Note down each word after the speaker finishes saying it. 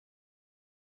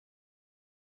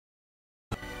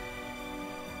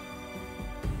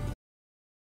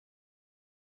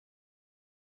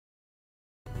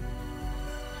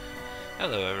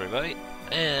Hello, everybody.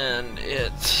 And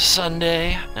it's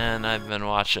Sunday, and I've been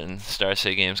watching Star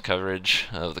City Games coverage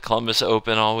of the Columbus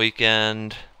Open all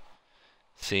weekend,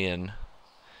 seeing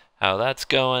how that's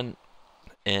going,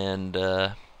 and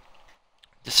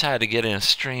decided to get in a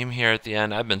stream here at the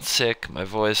end. I've been sick, my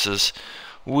voice is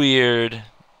weird.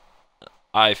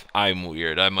 I'm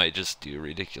weird. I might just do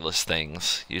ridiculous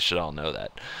things. You should all know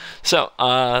that. So,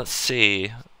 let's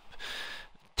see.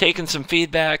 Taken some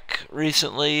feedback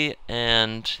recently,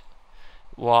 and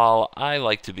while I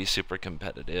like to be super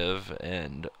competitive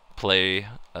and play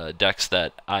decks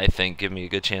that I think give me a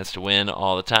good chance to win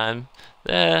all the time,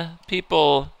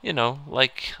 people,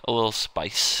 like a little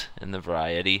spice in the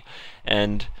variety.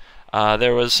 And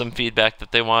there was some feedback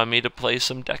that they wanted me to play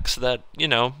some decks that,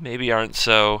 maybe aren't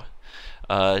so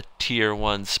tier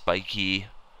 1 spiky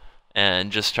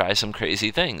and just try some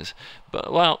crazy things.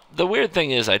 But, well, the weird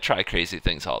thing is I try crazy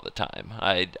things all the time.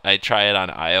 I try it on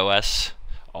iOS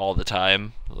all the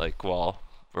time, like while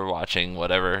we're watching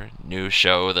whatever new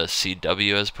show the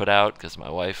CW has put out, because my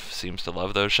wife seems to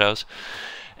love those shows.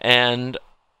 And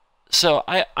so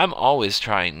I'm always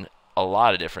trying a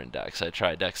lot of different decks. I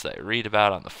try decks that I read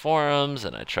about on the forums,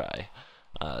 and I try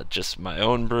just my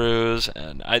own brews,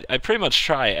 and I pretty much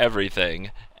try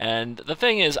everything. And the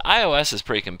thing is, iOS is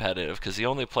pretty competitive because the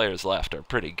only players left are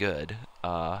pretty good.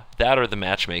 That or the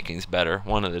matchmaking's better,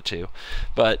 one of the two.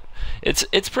 But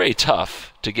it's pretty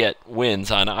tough to get wins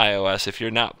on iOS if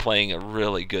you're not playing a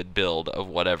really good build of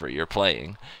whatever you're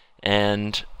playing.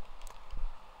 And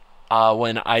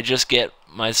when I just get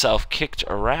myself kicked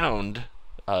around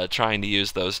trying to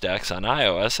use those decks on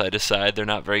iOS, I decide they're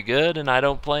not very good and I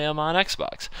don't play them on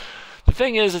Xbox. The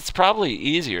thing is, it's probably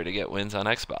easier to get wins on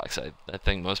Xbox. I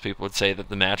think most people would say that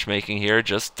the matchmaking here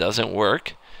just doesn't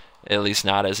work, at least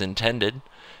not as intended.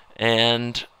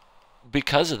 And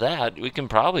because of that, we can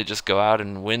probably just go out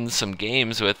and win some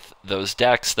games with those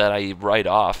decks that I write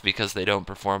off because they don't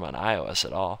perform on iOS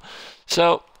at all.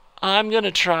 So I'm going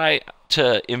to try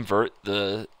to invert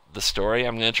the story.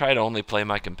 I'm going to try to only play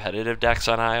my competitive decks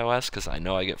on iOS because I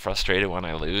know I get frustrated when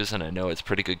I lose, and I know it's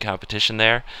pretty good competition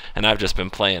there, and I've just been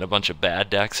playing a bunch of bad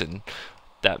decks, and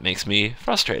that makes me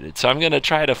frustrated. So I'm going to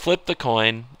try to flip the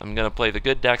coin. I'm going to play the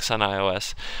good decks on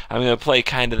iOS. I'm going to play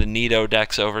kind of the neato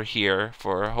decks over here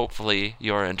for hopefully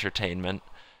your entertainment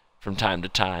from time to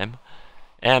time.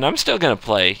 And I'm still going to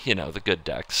play, the good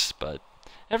decks, but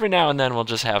every now and then we'll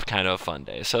just have kind of a fun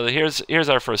day. So here's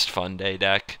our first fun day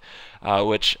deck,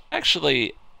 which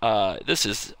actually this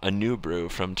is a new brew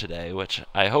from today, which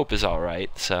I hope is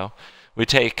alright. So we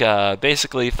take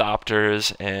basically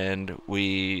Thopters and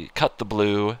we cut the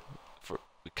blue,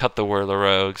 we cut the Whirler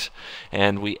Rogues,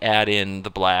 and we add in the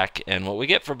black. And what we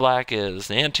get for black is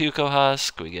the Antuco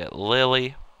Husk, we get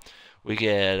Lily, we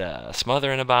get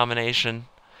Smother and Abomination,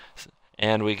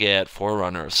 and we get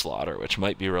Forerunner of Slaughter, which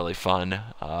might be really fun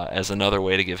as another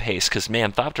way to give haste. Because,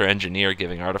 man, Thopter Engineer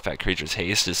giving artifact creatures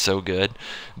haste is so good.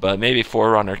 But maybe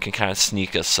Forerunner can kind of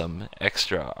sneak us some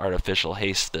extra artificial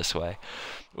haste this way.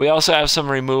 We also have some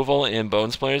removal in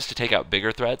Bone Splinters to take out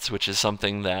bigger threats, which is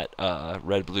something that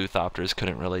red-blue Thopters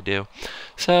couldn't really do.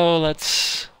 So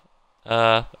let's...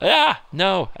 no,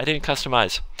 I didn't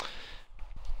customize.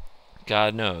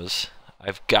 God knows.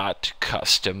 I've got to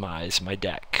customize my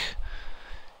deck.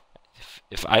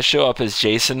 If I show up as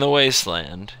Jason the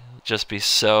Wasteland, it'll just be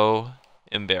so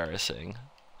embarrassing.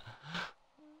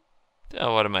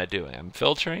 Oh, what am I doing? I'm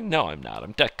filtering? No, I'm not.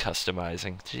 I'm deck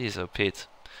customizing. Jeez, oh Pete.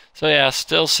 So yeah,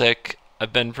 still sick.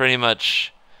 I've been pretty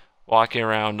much walking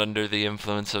around under the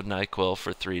influence of NyQuil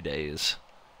for 3 days,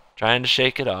 trying to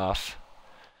shake it off.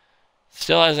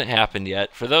 Still hasn't happened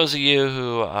yet. For those of you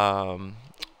who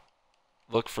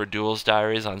look for Duels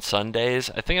Diaries on Sundays,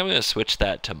 I think I'm going to switch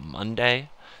that to Monday.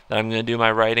 That I'm going to do my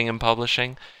writing and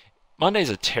publishing. Monday's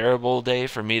a terrible day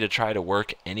for me to try to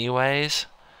work anyways.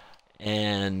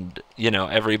 And,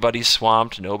 everybody's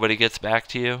swamped. Nobody gets back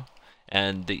to you.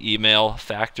 And the email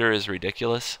factor is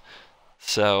ridiculous.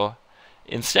 So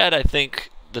instead, I think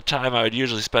the time I would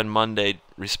usually spend Monday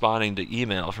responding to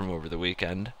email from over the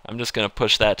weekend, I'm just going to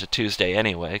push that to Tuesday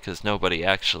anyway, because nobody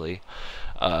actually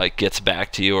gets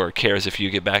back to you or cares if you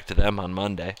get back to them on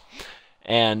Monday.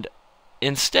 And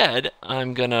instead,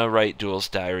 I'm going to write Duels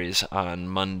Diaries on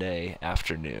Monday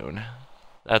afternoon.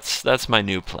 That's my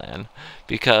new plan.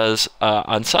 Because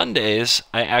on Sundays,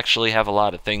 I actually have a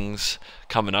lot of things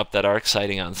coming up that are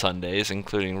exciting on Sundays,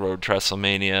 including Road to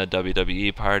WrestleMania,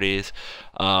 WWE parties.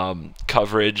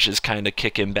 Coverage is kind of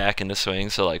kicking back into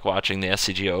swing, so like watching the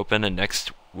SCG Open, and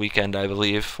next weekend, I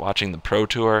believe, watching the Pro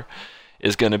Tour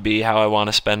is going to be how I want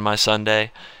to spend my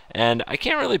Sunday. And I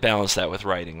can't really balance that with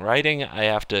writing. Writing, I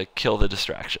have to kill the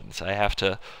distractions. I have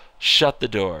to shut the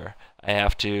door. I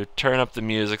have to turn up the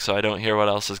music so I don't hear what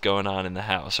else is going on in the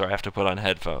house, or I have to put on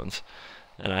headphones.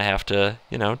 And I have to,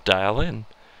 dial in.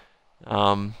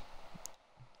 Um,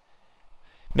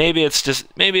 maybe it's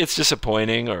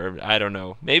disappointing, or I don't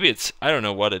know. I don't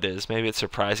know what it is. Maybe it's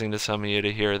surprising to some of you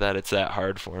to hear that it's that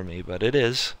hard for me, but it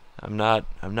is. I'm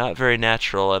not very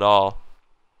natural at all.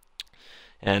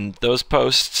 And those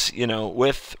posts,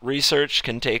 with research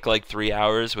can take like 3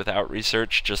 hours. Without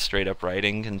research, just straight up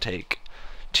writing can take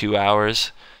 2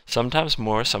 hours. Sometimes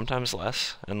more, sometimes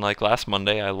less. And like last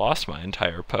Monday, I lost my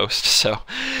entire post, so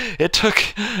it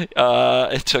took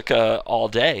all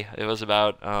day. It was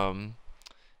about a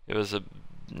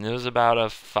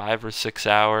 5 or 6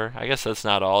 hour. I guess that's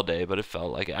not all day, but it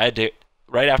felt like it. I had to,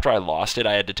 right after I lost it,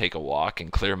 I had to take a walk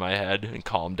and clear my head and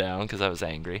calm down because I was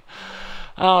angry.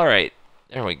 All right.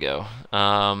 There we go.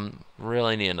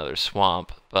 Really need another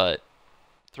swamp, but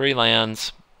 3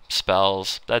 lands,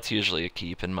 spells, that's usually a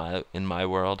keep in my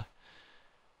world.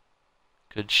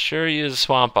 Could sure use a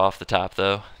swamp off the top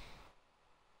though.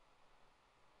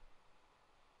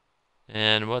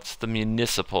 And what's the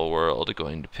municipal world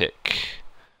going to pick?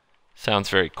 Sounds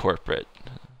very corporate.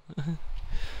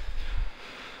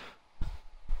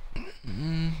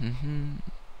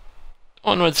 One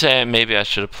would say maybe I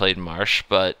should have played Marsh,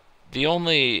 but the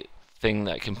only thing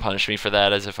that can punish me for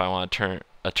that is if I want to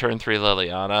turn 3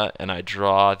 Liliana and I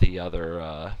draw the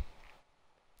other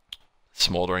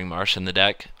Smoldering Marsh in the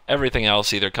deck. Everything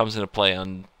else either comes into play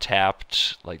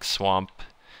untapped, like Swamp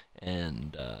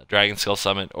and Dragon Skill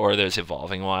Summit, or there's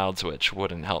Evolving Wilds, which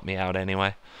wouldn't help me out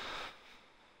anyway.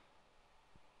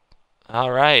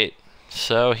 Alright,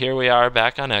 so here we are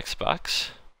back on Xbox.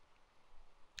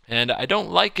 And I don't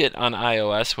like it on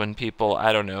iOS when people,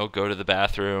 I don't know, go to the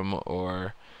bathroom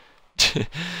or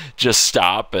just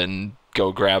stop and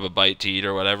go grab a bite to eat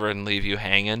or whatever and leave you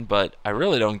hanging, but I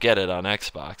really don't get it on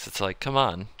Xbox. It's like, come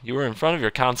on, you were in front of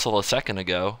your console a second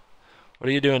ago. What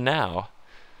are you doing now?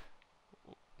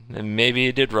 And maybe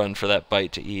you did run for that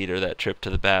bite to eat or that trip to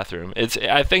the bathroom.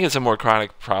 I think it's a more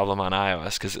chronic problem on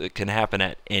iOS because it can happen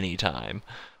at any time.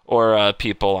 Or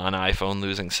people on iPhone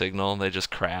losing signal, they just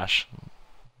crash.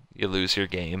 You lose your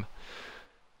game.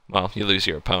 Well, you lose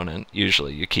your opponent.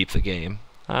 Usually you keep the game.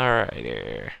 Alright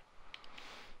here.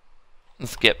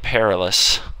 Let's get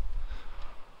perilous.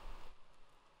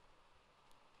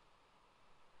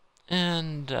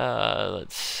 And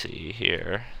let's see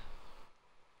here.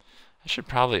 I should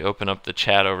probably open up the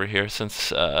chat over here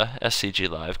since SCG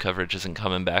Live coverage isn't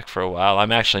coming back for a while.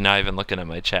 I'm actually not even looking at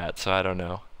my chat, so I don't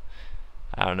know.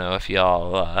 I don't know if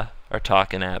y'all are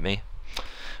talking at me.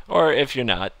 Or if you're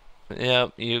not.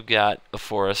 Yep, you got a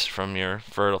forest from your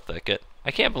fertile thicket.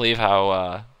 I can't believe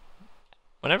how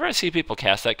whenever I see people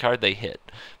cast that card, they hit.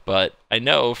 But I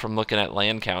know from looking at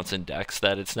land counts in decks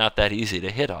that it's not that easy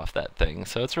to hit off that thing,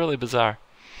 so it's really bizarre.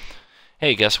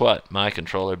 Hey, guess what? My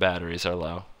controller batteries are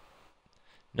low.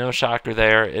 No shocker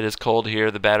there. It is cold here.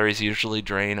 The batteries usually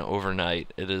drain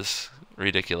overnight. It is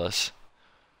ridiculous.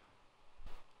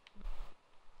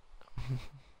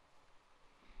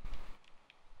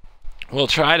 We'll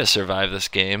try to survive this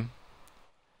game.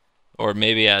 Or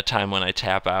maybe at a time when I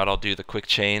tap out, I'll do the quick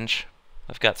change.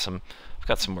 I've got some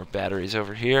more batteries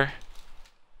over here.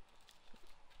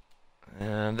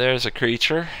 And there's a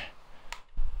creature.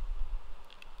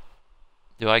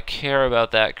 Do I care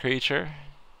about that creature?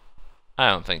 I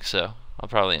don't think so. I'll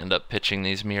probably end up pitching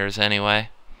these mirrors anyway.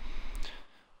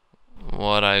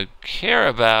 What I care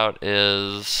about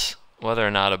is whether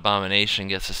or not Abomination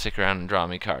gets to stick around and draw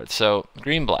me cards. So,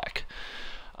 green-black.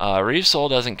 Reeve Soul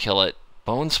doesn't kill it.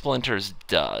 Bone Splinters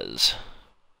does.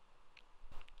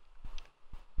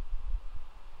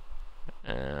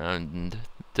 And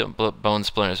Bone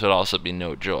Splinters would also be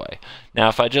no joy. Now,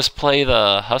 if I just play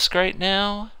the Husk right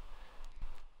now,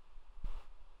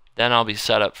 then I'll be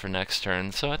set up for next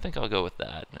turn, so I think I'll go with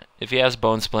that. If he has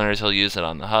Bone Splinters, he'll use it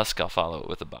on the Husk. I'll follow it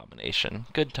with Abomination.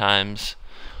 Good times.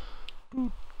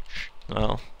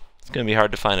 Well, it's going to be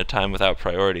hard to find a time without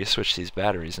priority to switch these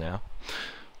batteries now.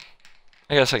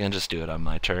 I guess I can just do it on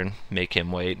my turn. Make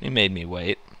him wait. He made me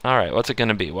wait. Alright, what's it going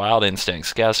to be? Wild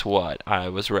Instincts. Guess what? I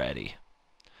was ready.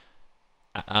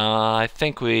 I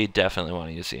think we definitely want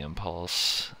to use the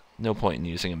Impulse. No point in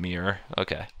using a mirror.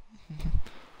 Okay.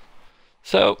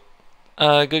 So,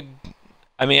 good.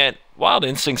 I mean, Wild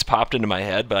Instincts popped into my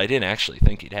head, but I didn't actually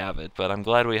think he'd have it. But I'm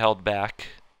glad we held back.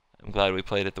 I'm glad we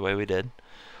played it the way we did.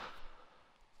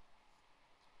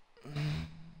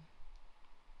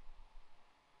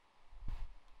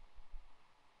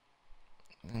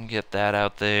 Get that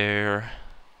out there.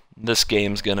 this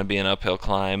game's gonna be an uphill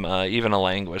climb. Even a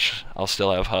Languish, I'll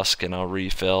still have Husk and I'll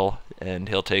refill, and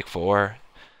he'll take 4.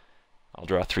 I'll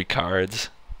draw 3 cards.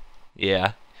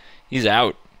 Yeah, he's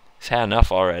out. He's had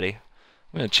enough already.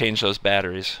 I'm gonna change those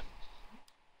batteries.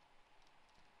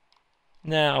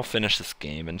 Nah, I'll finish this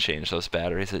game and change those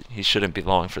batteries. He shouldn't be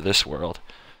long for this world.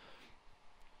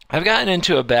 I've gotten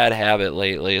into a bad habit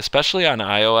lately, especially on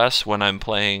iOS when I'm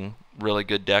playing really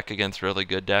good deck against really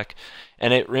good deck.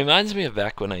 And it reminds me of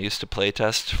back when I used to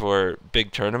playtest for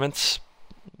big tournaments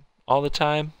all the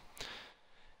time.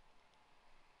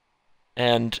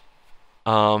 And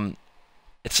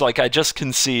it's like I just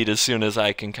concede as soon as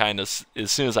I can as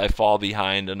soon as I fall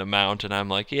behind an amount, and I'm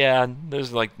like, yeah,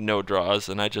 there's like no draws,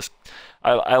 and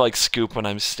I like scoop when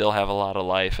I still have a lot of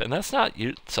life, and that's not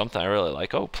something I really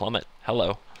like. Oh, plummet,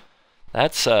 hello,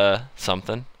 that's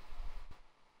something.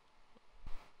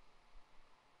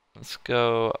 Let's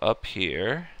go up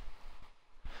here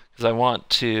because I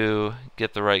want to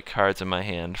get the right cards in my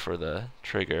hand for the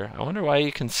trigger. I wonder why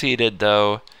he conceded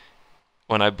though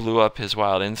when I blew up his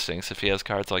Wild Instincts if he has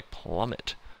cards like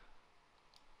Plummet.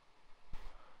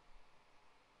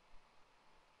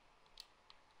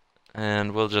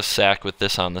 And we'll just sack with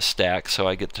this on the stack so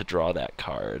I get to draw that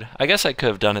card. I guess I could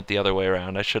have done it the other way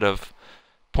around. I should have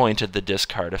pointed the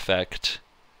discard effect.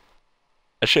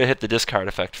 I should have hit the discard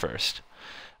effect first.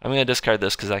 I'm going to discard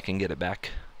this because I can get it back.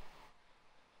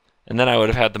 And then I would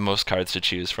have had the most cards to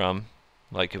choose from,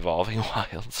 like Evolving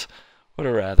Wilds. Would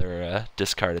have rather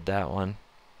discarded that one,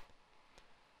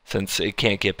 since it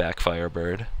can't get back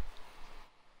Firebird.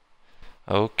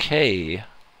 Okay.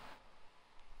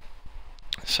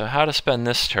 So how to spend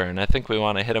this turn? I think we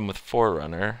want to hit him with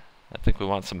Forerunner. I think we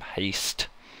want some haste.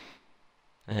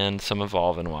 And some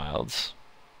Evolving Wilds.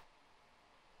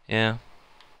 Yeah.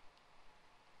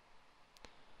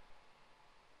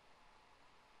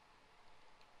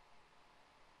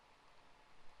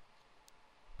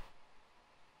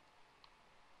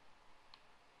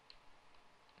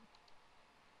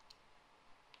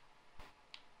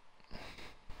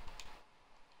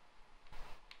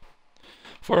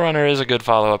 Forerunner is a good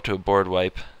follow-up to a board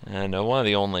wipe, and one of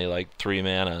the only like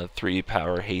 3-mana,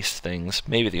 3-power haste things,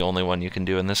 maybe the only one you can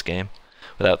do in this game,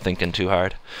 without thinking too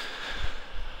hard.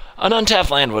 An untapped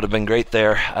land would have been great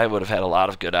there. I would have had a lot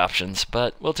of good options,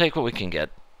 but we'll take what we can get.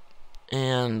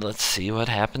 And let's see what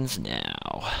happens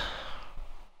now.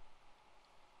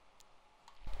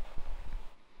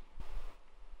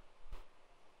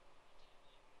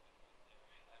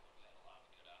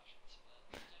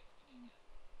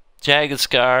 Jagged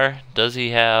Scar, does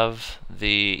he have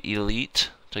the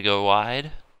elite to go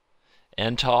wide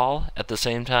and tall at the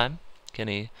same time? Can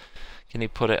he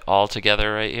put it all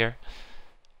together right here?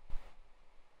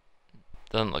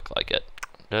 Doesn't look like it.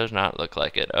 Does not look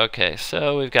like it. Okay,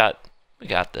 so we got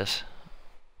this.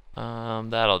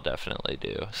 That'll definitely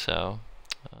do. So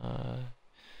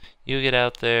you get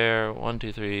out there. 1,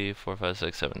 2, 3, 4, 5,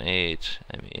 6, 7, 8.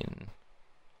 I mean,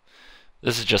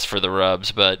 this is just for the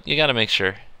rubs, but you gotta make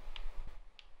sure.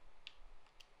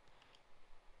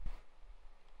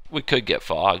 We could get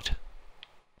fogged.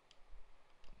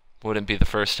 Wouldn't be the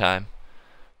first time.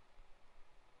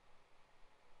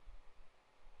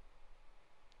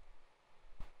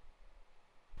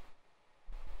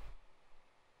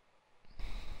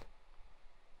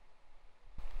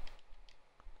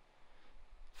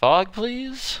 Fog,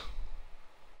 please?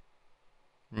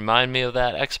 Remind me of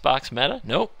that Xbox meta?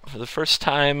 Nope. For the first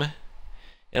time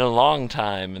in a long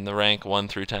time in the rank 1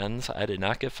 through 10s, I did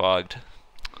not get fogged.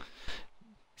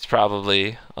 He's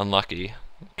probably unlucky.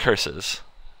 Curses.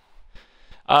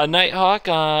 Nighthawk,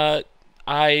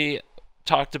 I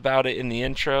talked about it in the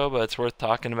intro, but it's worth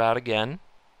talking about again.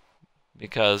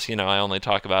 Because, you know, I only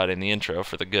talk about it in the intro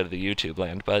for the good of the YouTube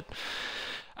land. But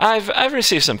I've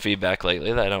received some feedback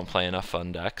lately that I don't play enough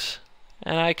fun decks.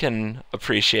 And I can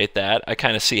appreciate that. I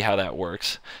kind of see how that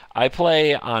works. I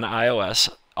play on iOS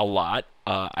a lot.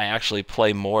 I actually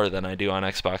play more than I do on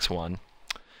Xbox One.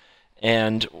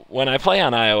 And when I play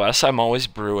on iOS, I'm always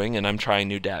brewing and I'm trying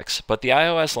new decks. But the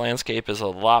iOS landscape is a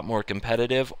lot more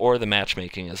competitive, or the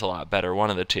matchmaking is a lot better,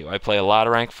 one of the two. I play a lot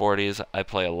of rank 40s, I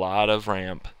play a lot of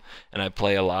ramp, and I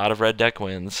play a lot of red deck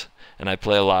wins, and I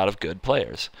play a lot of good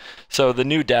players. So the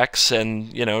new decks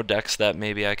and, you know, decks that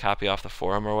maybe I copy off the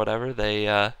forum or whatever,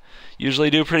 they usually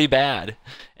do pretty bad.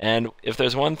 And if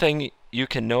there's one thing you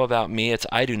can know about me, it's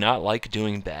I do not like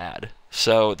doing bad.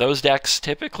 So those decks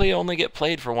typically only get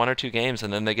played for 1 or 2 games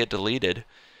and then they get deleted,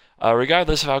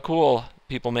 regardless of how cool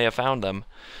people may have found them.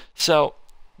 So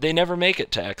they never make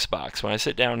it to Xbox. When I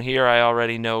sit down here, I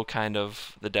already know kind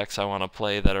of the decks I want to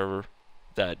play that are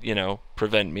that,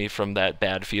 prevent me from that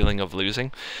bad feeling of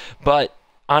losing. But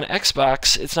on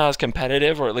Xbox, it's not as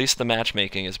competitive, or at least the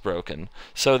matchmaking is broken.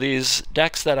 So these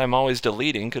decks that I'm always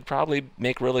deleting could probably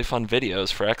make really fun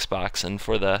videos for Xbox and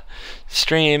for the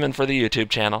stream and for the YouTube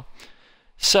channel.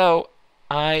 So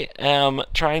I am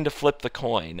trying to flip the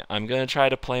coin. I'm going to try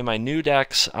to play my new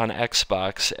decks on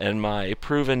Xbox and my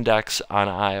proven decks on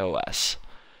iOS.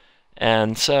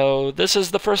 And so this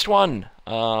is the first one.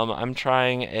 I'm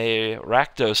trying a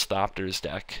Rakdos Thopters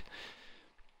deck,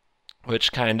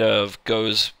 which kind of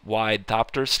goes wide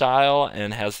Thopter style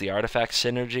and has the artifact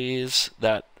synergies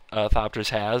that Thopters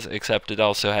has, except it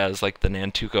also has like the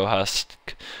Nantuko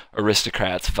Husk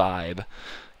Aristocrats vibe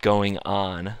going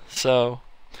on. So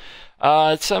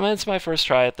it's my first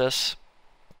try at this,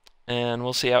 and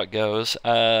we'll see how it goes.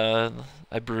 I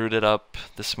brewed it up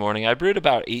this morning. I brewed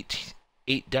about eight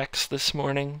decks this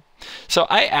morning. So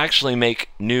I actually make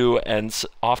new and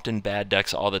often bad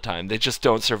decks all the time. They just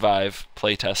don't survive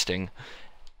playtesting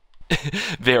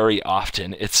very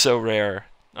often. It's so rare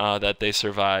that they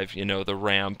survive, the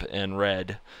ramp and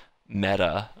red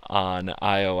meta on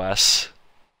iOS,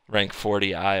 rank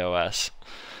 40 iOS.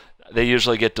 They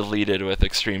usually get deleted with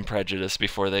extreme prejudice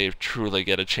before they truly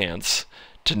get a chance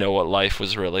to know what life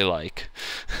was really like.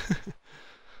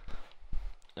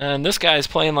 And this guy's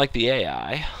playing like the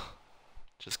AI.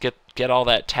 Just get all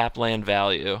that tap land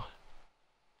value.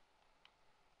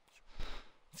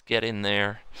 Let's get in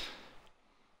there.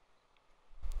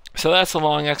 So that's the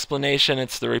long explanation.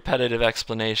 It's the repetitive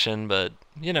explanation, but,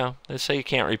 they say you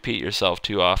can't repeat yourself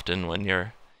too often when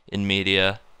you're in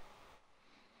media,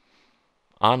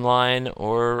 online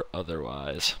or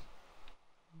otherwise.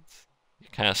 You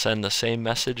kind of send the same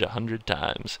message 100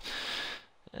 times.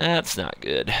 That's not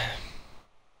good.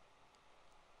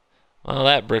 Well,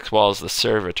 that brick wall's the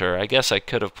servitor. I guess I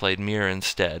could have played mirror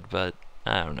instead, but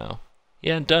I don't know. He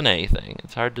hadn't done anything.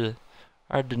 It's hard to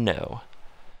know.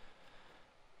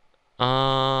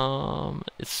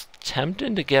 It's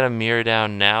tempting to get a mirror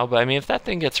down now, but I mean, if that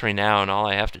thing gets renowned, all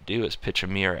I have to do is pitch a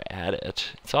mirror at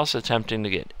it. It's also tempting to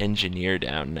get engineer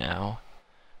down now.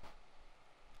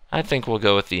 I think we'll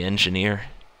go with the engineer.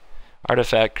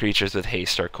 Artifact creatures with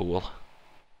haste are cool.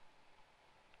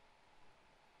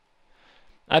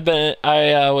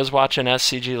 I was watching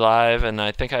SCG Live, and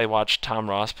I think I watched Tom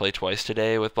Ross play twice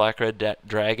today with Black Red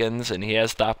Dragons, and he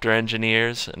has Thopter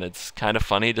Engineers, and it's kind of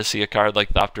funny to see a card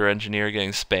like Thopter Engineer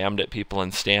getting spammed at people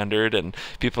in Standard, and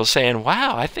people saying,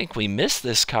 wow, I think we missed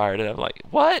this card, and I'm like,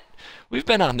 what? We've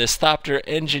been on this Thopter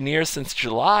Engineer since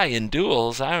July in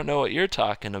duels. I don't know what you're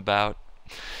talking about.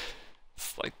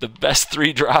 It's like the best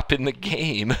 3-drop in the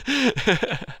game.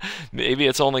 Maybe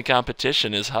its only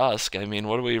competition is Husk. I mean,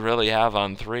 what do we really have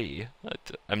on 3?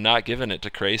 I'm not giving it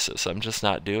to Krasis. I'm just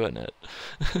not doing it.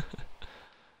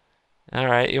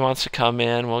 Alright, he wants to come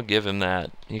in. We'll give him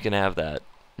that. You can have that.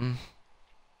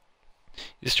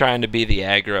 He's trying to be the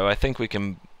aggro. I think we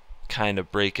can kind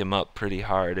of break him up pretty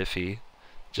hard if he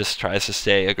just tries to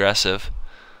stay aggressive.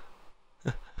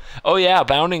 Oh yeah,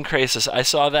 Bounding Krasis. I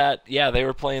saw that. Yeah, they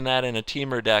were playing that in a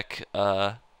teamer deck.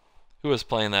 Who was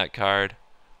playing that card?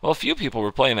 Well, a few people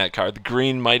were playing that card. The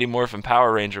Green Mighty Morphin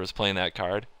Power Ranger was playing that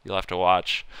card. You'll have to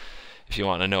watch if you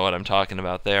want to know what I'm talking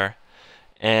about there.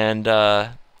 And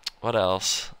what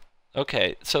else?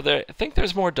 Okay, so I think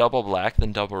there's more double black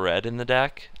than double red in the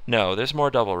deck. No, there's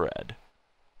more double red.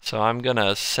 So I'm going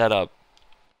to set up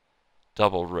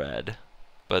double red.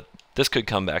 But this could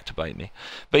come back to bite me.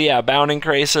 But yeah, Bounding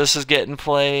Krasis is getting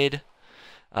played.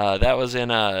 That was in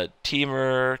a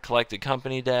Teamer Collected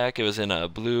Company deck. It was in a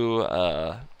blue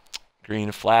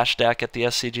green flash deck at the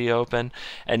SCG Open.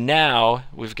 And now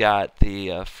we've got the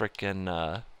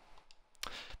frickin'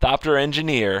 Thopter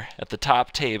Engineer at the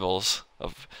top tables.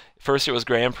 First it was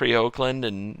Grand Prix Oakland,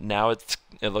 and now it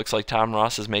looks like Tom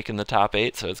Ross is making the top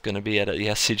 8, so it's going to be at the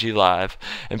SCG Live.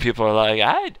 And people are like,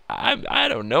 I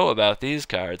don't know about these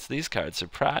cards. These cards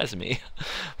surprise me.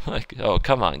 Like, oh,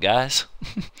 come on, guys.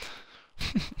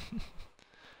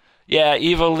 Yeah,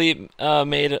 Evo Leap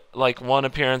made like one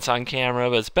appearance on camera,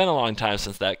 but it's been a long time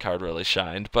since that card really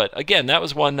shined. But again, that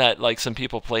was one that like some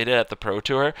people played it at the Pro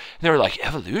Tour, and they were like,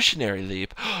 Evolutionary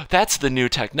Leap, that's the new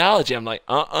technology. I'm like,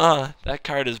 that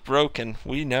card is broken.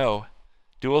 We know.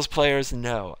 Duels players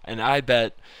know. And I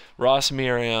bet Ross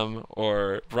Merriam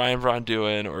or Brian Von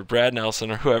or Brad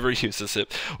Nelson or whoever uses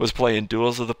it was playing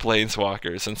Duels of the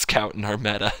Planeswalkers and scouting our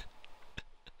meta.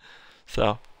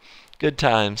 So, good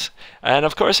times. And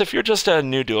of course, if you're just a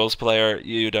new Duels player,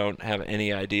 you don't have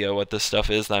any idea what this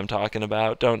stuff is that I'm talking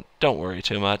about, don't worry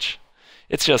too much.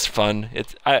 It's just fun.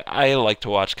 I like to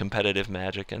watch competitive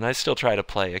Magic, and I still try to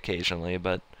play occasionally,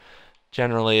 but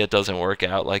Generally, it doesn't work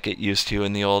out like it used to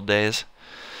in the old days.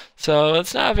 So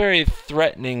it's not a very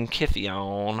threatening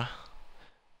Kytheon.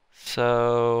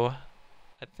 So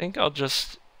I think I'll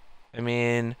just... I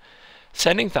mean,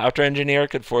 sending Thopter Engineer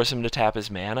could force him to tap his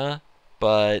mana,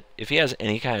 but if he has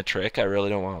any kind of trick, I really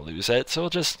don't want to lose it. So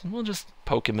we'll just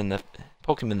poke him in the head.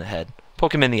 Poke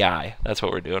him in the eye. That's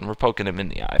what we're doing. We're poking him in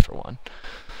the eye for one.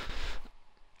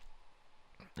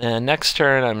 And next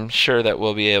turn, I'm sure that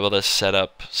we'll be able to set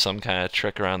up some kind of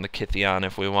trick around the Kytheon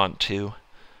if we want to.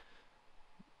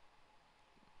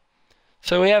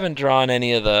 So we haven't drawn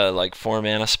any of the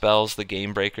 4-mana spells, the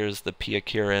Game Breakers, the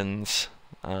Piakurins,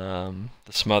 the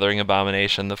Smothering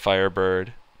Abomination, the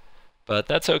Firebird. But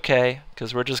that's okay,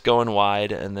 because we're just going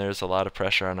wide, and there's a lot of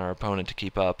pressure on our opponent to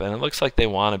keep up. And it looks like they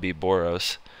want to be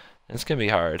Boros. And it's going to be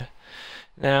hard.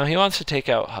 Now, he wants to take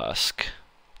out Husk.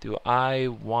 Do I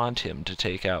want him to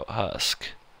take out Husk?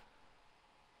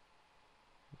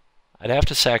 I'd have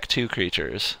to sack 2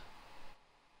 creatures.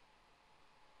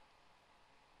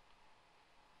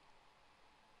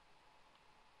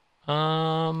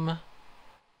 I'm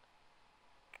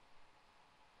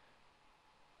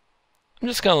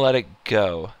just gonna let it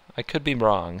go. I could be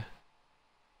wrong.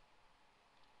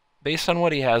 Based on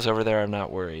what he has over there, I'm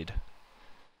not worried.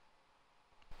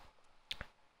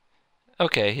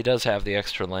 Okay, he does have the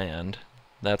extra land.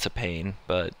 That's a pain,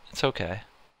 but it's okay.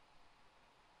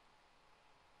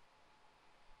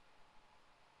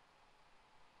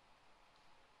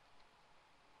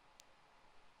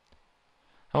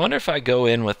 I wonder if I go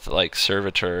in with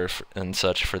Servitor and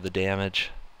such for the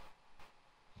damage.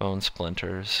 Bone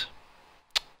Splinters.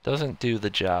 Doesn't do the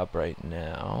job right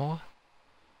now.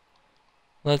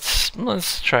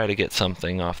 Let's try to get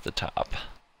something off the top.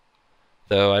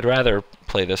 Though I'd rather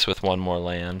play this with one more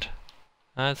land.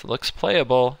 It looks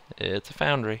playable. It's a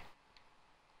Foundry.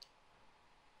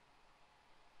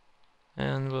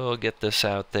 And we'll get this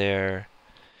out there.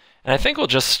 And I think we'll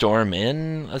just storm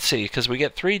in. Let's see, because we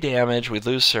get 3 damage, we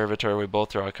lose Servitor, we both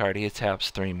draw a card, he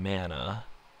taps 3 mana.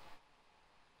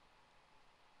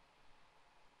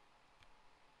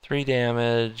 3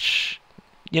 damage.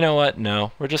 You know what?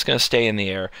 No, we're just going to stay in the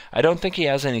air. I don't think he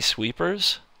has any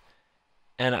sweepers.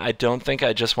 And I don't think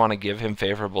I just want to give him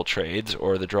favorable trades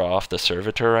or the draw off the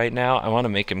Servitor right now. I want to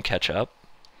make him catch up.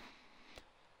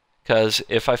 Because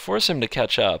if I force him to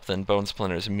catch up, then Bone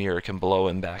Splinter's Mirror can blow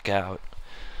him back out.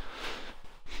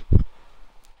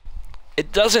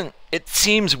 It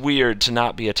seems weird to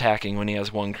not be attacking when he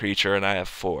has 1 creature and I have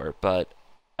 4, but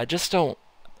I just don't,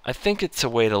 I think it's a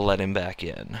way to let him back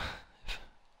in.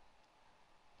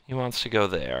 He wants to go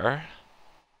there.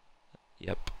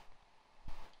 Yep.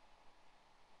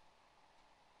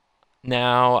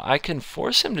 Now, I can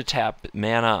force him to tap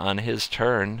mana on his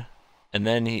turn, and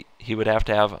then he would have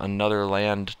to have another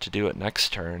land to do it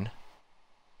next turn.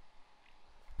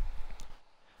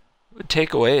 It would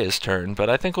take away his turn, but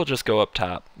I think we'll just go up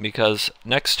top, because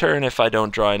next turn, if I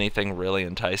don't draw anything really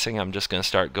enticing, I'm just going to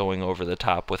start going over the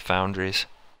top with Foundries.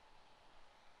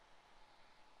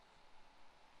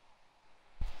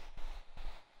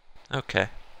 Okay.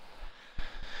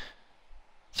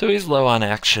 So he's low on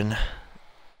action.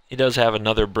 He does have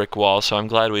another brick wall, so I'm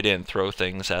glad we didn't throw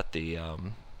things at the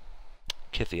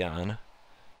Kytheon.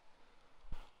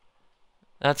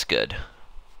 That's good.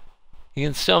 You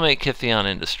can still make Kytheon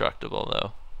indestructible,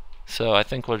 though. So I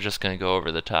think we're just going to go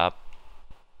over the top.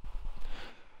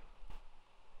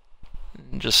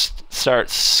 And just start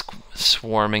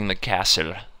swarming the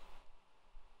castle.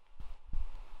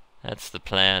 That's the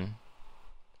plan.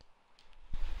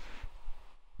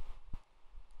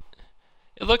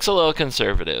 It looks a little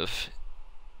conservative.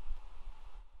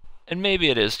 And maybe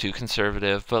it is too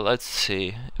conservative, but let's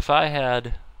see. If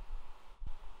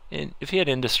he had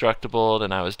Indestructible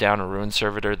and I was down a Rune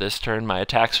Servitor this turn, my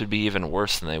attacks would be even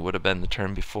worse than they would have been the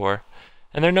turn before.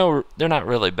 And they're not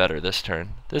really better this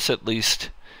turn. This at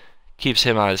least keeps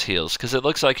him on his heels, because it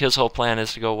looks like his whole plan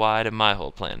is to go wide and my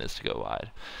whole plan is to go wide.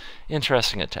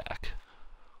 Interesting attack.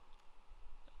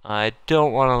 I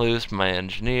don't want to lose my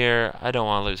Engineer. I don't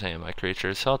want to lose any of my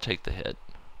creatures, so I'll take the hit.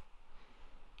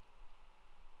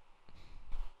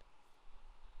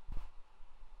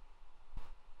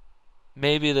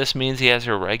 Maybe this means he has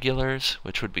Irregulars,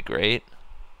 which would be great.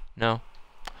 No?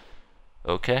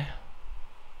 Okay.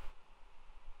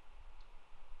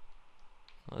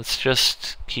 Let's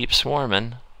just keep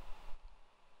swarming.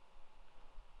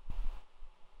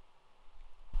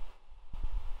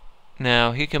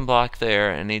 Now, he can block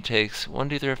there, and he takes 1,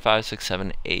 2, 3, 4, 5, 6,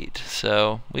 7, 8.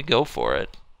 So, we go for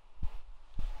it.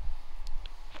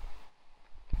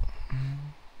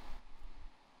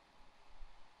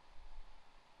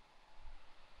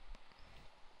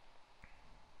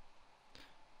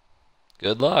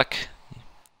 Good luck.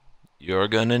 You're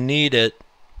gonna need it.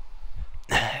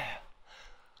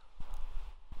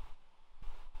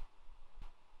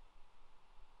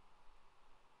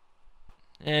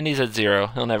 And he's at 0.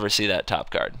 He'll never see that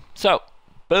top card. So,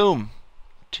 boom.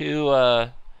 2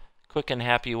 quick and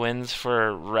happy wins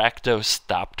for Rakdos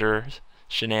Thopters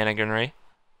shenaniganry.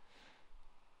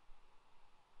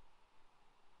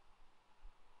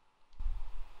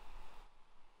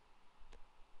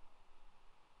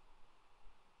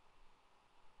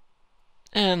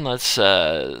 And let's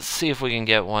see if we can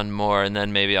get one more, and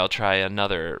then maybe I'll try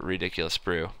another ridiculous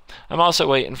brew. I'm also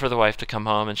waiting for the wife to come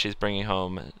home, and she's bringing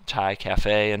home Thai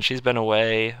cafe, and she's been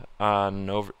away on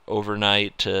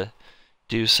overnight to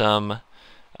do some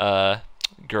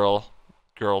girl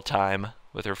time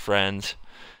with her friends.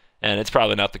 And it's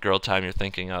probably not the girl time you're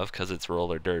thinking of, because it's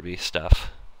roller derby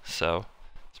stuff. So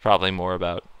it's probably more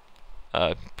about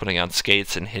putting on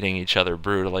skates and hitting each other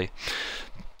brutally.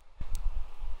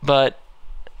 But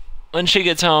when she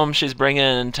gets home, she's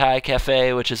bringing Thai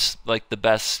cafe, which is like the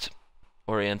best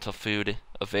Oriental food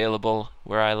available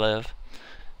where I live,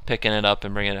 picking it up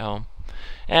and bringing it home.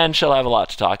 And she'll have a lot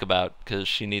to talk about, because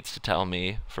she needs to tell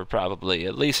me for probably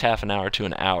at least half an hour to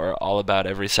an hour all about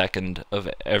every second of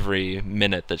every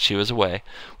minute that she was away,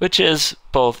 which is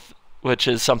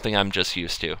something I'm just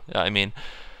used to. I mean,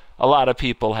 a lot of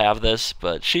people have this,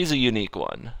 but she's a unique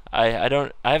one.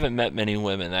 I haven't met many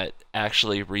women that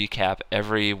actually recap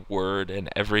every word and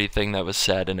everything that was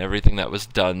said and everything that was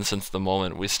done since the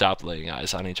moment we stopped laying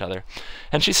eyes on each other.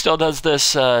 And she still does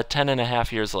this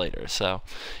 10.5 years later, so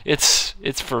it's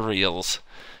for reals.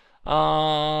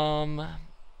 Man,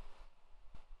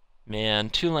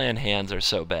 2-land hands are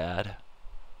so bad.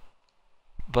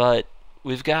 But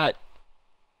we've got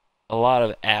a lot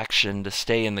of action to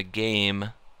stay in the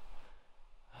game.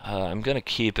 I'm gonna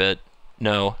keep it.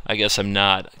 No, I guess I'm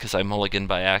not, because I mulliganed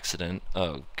by accident.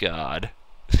 Oh, God.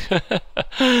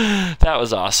 That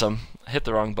was awesome. I hit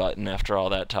the wrong button after all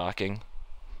that talking.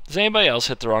 Does anybody else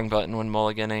hit the wrong button when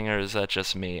mulliganing, or is that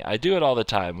just me? I do it all the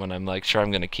time when I'm like, sure, I'm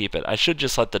going to keep it. I should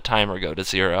just let the timer go to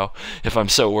 0 if I'm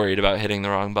so worried about hitting the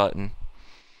wrong button.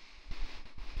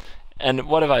 And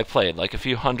what have I played? Like a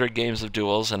few hundred games of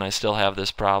duels, and I still have this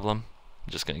problem?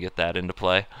 I'm just going to get that into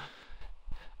play.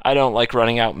 I don't like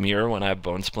running out mirror when I have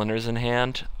bone splinters in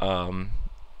hand,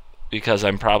 because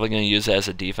I'm probably going to use it as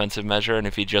a defensive measure, and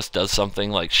if he just does something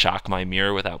like shock my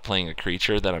mirror without playing a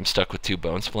creature, then I'm stuck with 2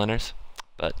 bone splinters.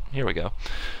 But here we go.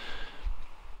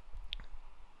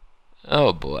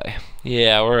 Oh boy.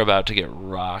 Yeah, we're about to get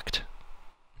rocked.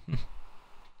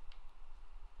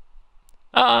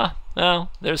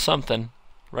 Well, there's something.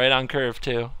 Right on curve,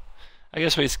 too. I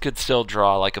guess we could still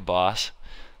draw like a boss.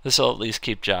 This will at least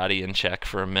keep Jotty in check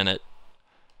for a minute.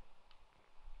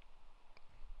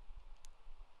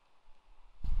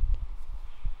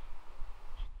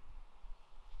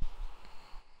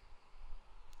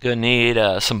 Gonna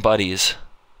need some buddies.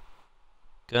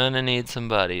 Gonna need some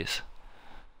buddies.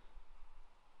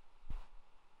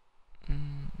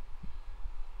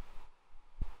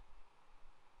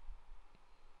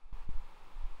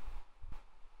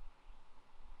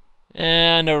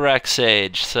 And a Rex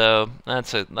Sage, so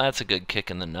that's a good kick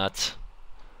in the nuts.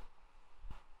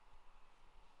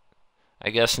 I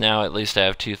guess now at least I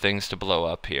have 2 things to blow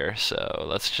up here, so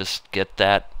let's just get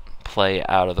that play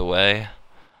out of the way.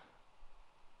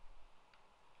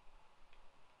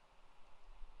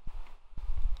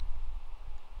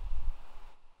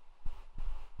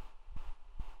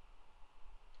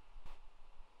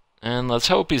 And let's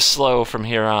hope he's slow from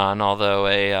here on, although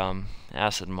a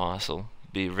acid moss will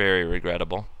be very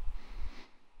regrettable.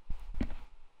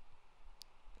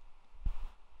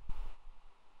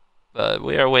 But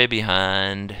we are way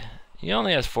behind. He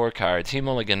only has 4 cards. He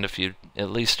mulliganed at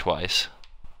least twice.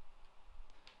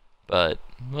 But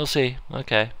we'll see.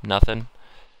 Okay, nothing.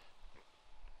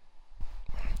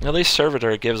 At least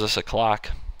Servitor gives us a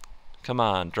clock. Come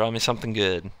on, draw me something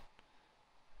good.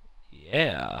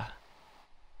 Yeah.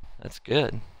 That's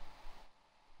good.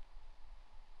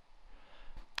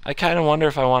 I kind of wonder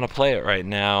if I want to play it right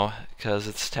now, because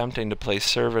it's tempting to play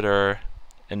Servitor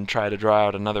and try to draw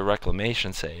out another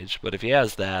Reclamation Sage, but if he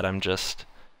has that, I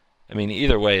mean,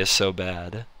 either way is so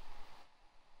bad.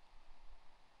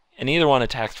 And either one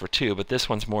attacks for 2, but this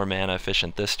one's more mana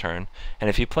efficient this turn. And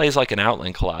if he plays like an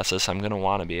Outland Colossus, I'm going to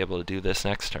want to be able to do this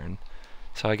next turn.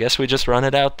 So I guess we just run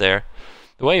it out there.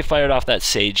 The way he fired off that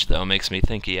Sage, though, makes me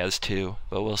think he has 2,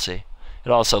 but we'll see.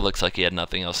 It also looks like he had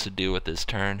nothing else to do with his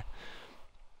turn.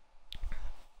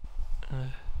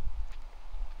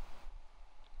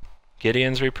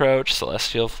 Gideon's Reproach,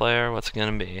 Celestial Flare, what's it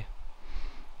going to be?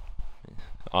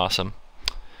 Awesome.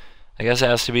 I guess it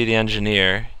has to be the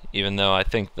engineer, even though I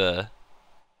think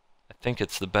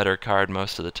it's the better card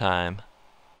most of the time.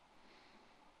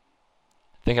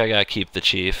 I think I gotta keep the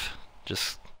chief.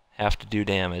 Just have to do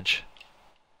damage.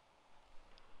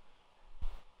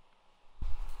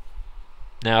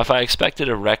 Now, if I expected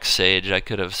a Rex Sage, I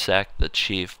could have sacked the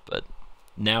chief, but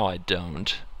now I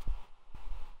don't.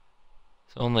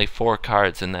 There's only 4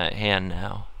 cards in that hand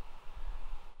now.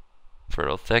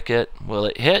 Fertile Thicket. Will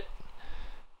it hit?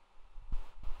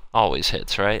 Always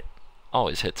hits, right?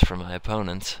 Always hits for my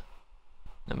opponents.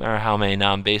 No matter how many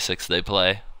non-basics they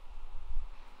play.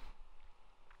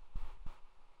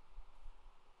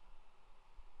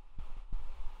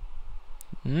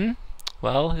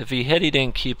 Well, if he hit, he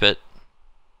didn't keep it.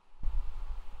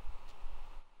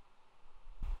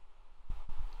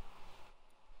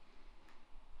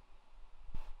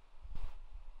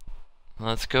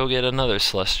 Let's go get another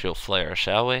Celestial Flare,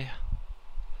 shall we?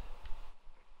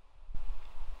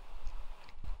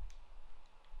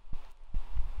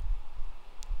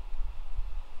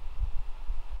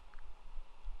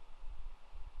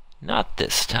 Not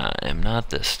this time,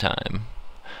 not this time.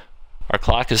 Our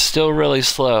clock is still really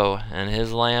slow, and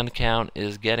his land count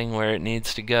is getting where it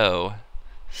needs to go.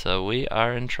 So we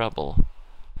are in trouble.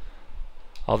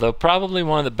 Although probably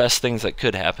one of the best things that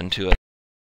could happen to us.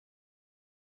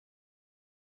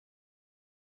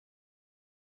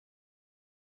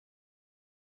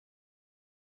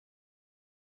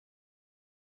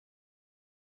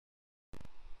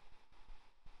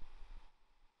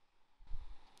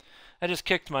 I just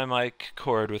kicked my mic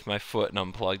cord with my foot and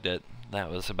unplugged it. That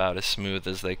was about as smooth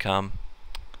as they come.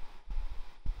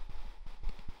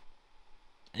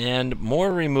 And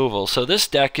more removal. So this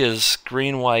deck is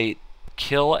green-white,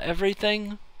 kill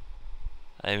everything?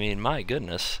 I mean, my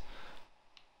goodness.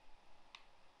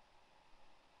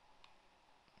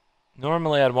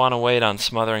 Normally I'd want to wait on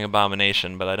Smothering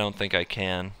Abomination, but I don't think I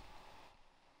can.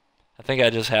 I think I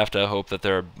just have to hope that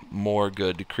there are more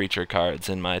good creature cards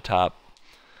in my top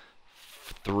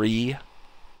 3.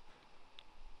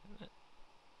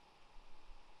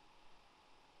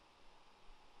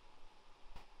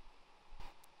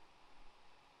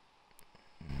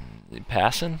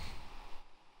 Passing?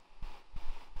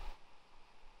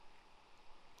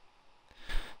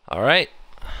 Alright,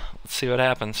 let's see what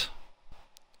happens.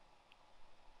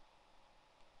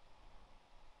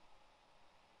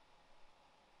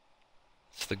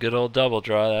 It's the good old double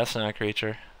draw. That's not a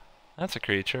creature. That's a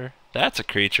creature. That's a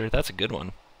creature. That's a good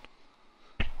one.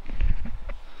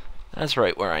 That's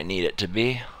right where I need it to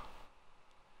be.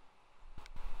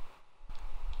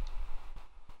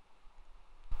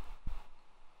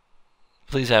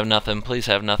 Please have nothing. Please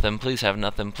have nothing. Please have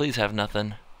nothing. Please have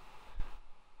nothing.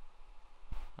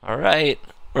 All right,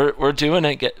 we're doing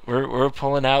it. We're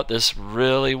pulling out this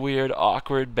really weird,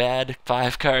 awkward, bad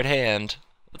 5-card hand.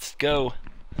 Let's go.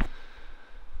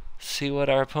 See what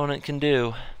our opponent can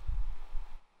do.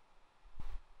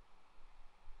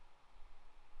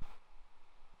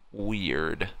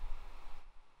 Weird.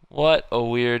 What a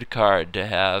weird card to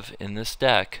have in this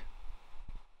deck.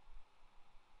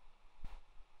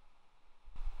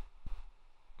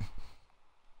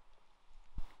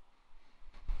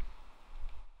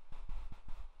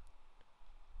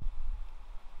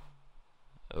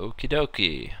 Okie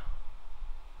dokie.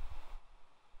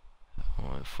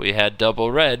 Well, if we had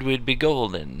double red, we'd be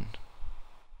golden.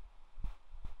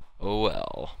 Oh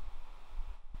well.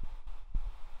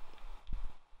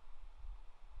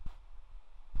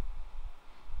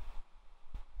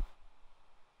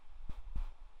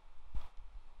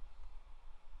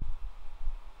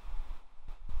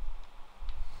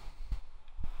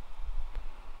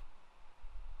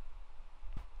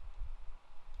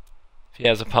 If he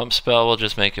has a pump spell, we'll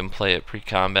just make him play it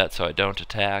pre-combat so I don't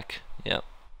attack. Yep.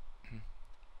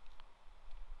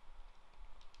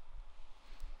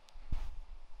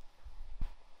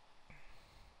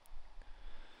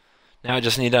 Now I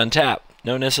just need to untap.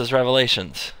 No Nissa's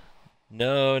Revelations.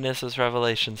 No Nissa's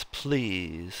Revelations,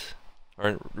 please.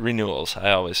 Or renewals.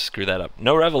 I always screw that up.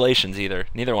 No Revelations either.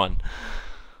 Neither one.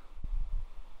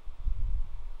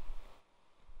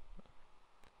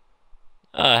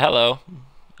 Hello.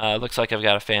 Looks like I've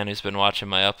got a fan who's been watching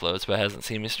my uploads but hasn't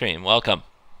seen me stream. Welcome.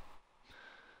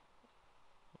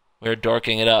 We're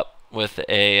dorking it up with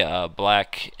a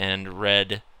black and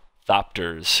red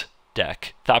Thopters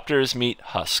deck. Thopters meet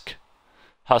Husk.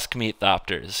 Husk meet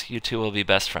Thopters. You two will be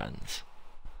best friends.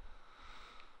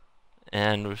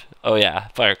 And oh yeah,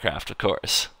 Firecraft, of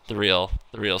course. The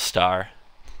real star.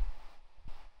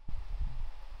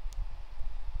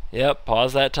 Yep,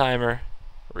 pause that timer.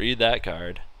 Read that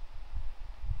card.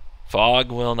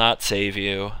 Fog will not save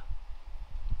you.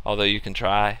 Although you can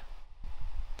try.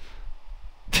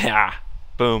 Yeah,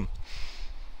 boom.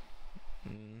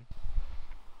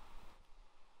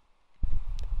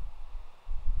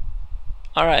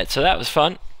 Alright, so that was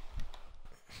fun.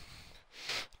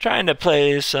 Trying to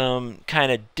play some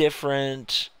kind of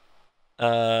different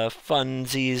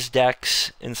funsies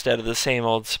decks instead of the same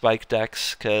old spike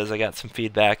decks, because I got some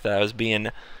feedback that I was being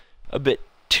a bit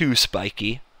too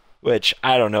spiky, which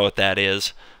I don't know what that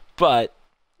is, but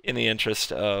in the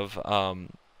interest of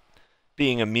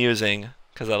being amusing,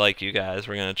 because I like you guys,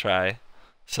 we're going to try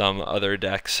some other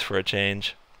decks for a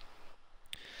change.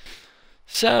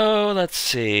 So let's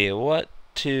see, what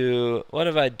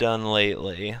have I done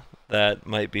lately that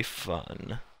might be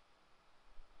fun?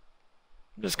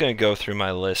 I'm just going to go through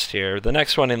my list here. The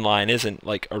next one in line isn't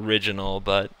like original,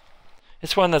 but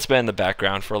it's one that's been in the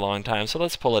background for a long time, so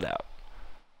let's pull it out.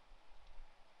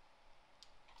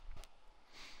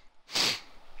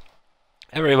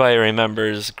 Everybody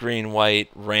remembers green-white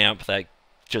ramp that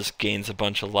just gains a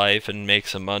bunch of life and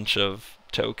makes a bunch of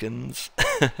tokens.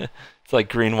 It's like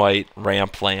green-white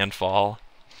ramp landfall.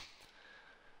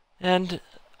 And,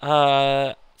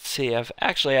 see, I've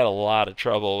actually had a lot of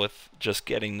trouble with just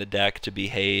getting the deck to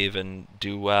behave and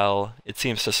do well. It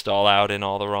seems to stall out in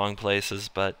all the wrong places,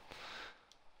 but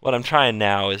what I'm trying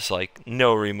now is like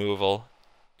no removal.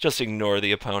 Just ignore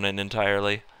the opponent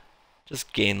entirely.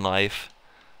 Just gain life.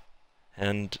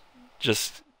 And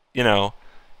just, you know,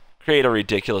 create a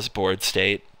ridiculous board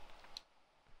state.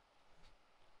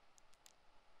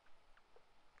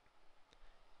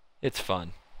 It's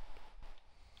fun.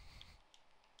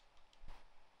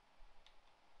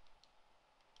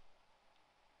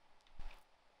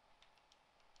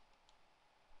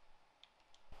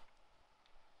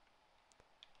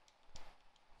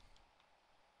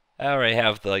 I already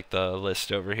have the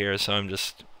list over here, so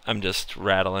I'm just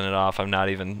rattling it off. I'm not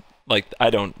even I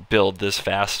don't build this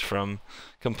fast from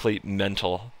complete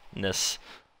mentalness.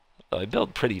 I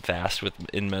build pretty fast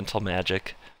in mental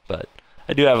magic, but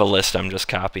I do have a list I'm just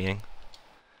copying.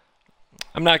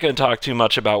 I'm not going to talk too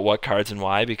much about what cards and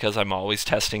why, because I'm always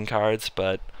testing cards,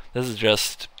 but this is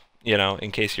just, you know,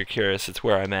 in case you're curious, it's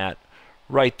where I'm at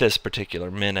right this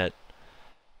particular minute.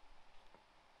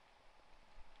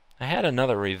 I had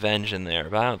another revenge in there,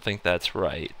 but I don't think that's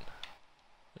right.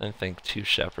 I think 2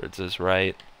 shepherds is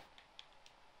right.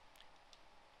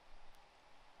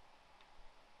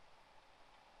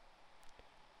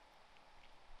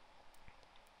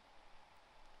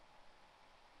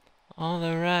 All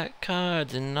the right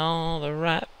cards in all the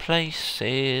right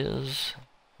places.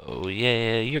 Oh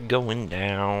yeah, you're going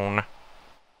down.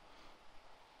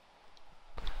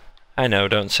 I know,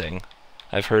 don't sing.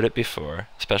 I've heard it before,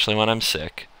 especially when I'm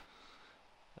sick.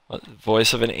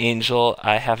 Voice of an angel,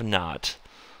 I have not.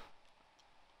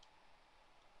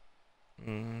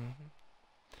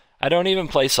 I don't even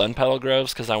play Sun Petal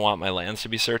Groves because I want my lands to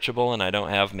be searchable and I don't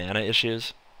have mana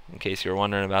issues, in case you were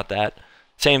wondering about that.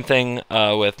 Same thing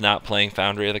with not playing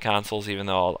Foundry of the Consuls, even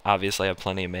though I'll obviously have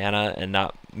plenty of mana and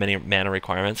not many mana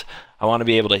requirements. I want to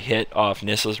be able to hit off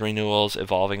Nissa's Renewals,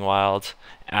 Evolving Wilds,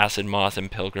 Acid Moth, and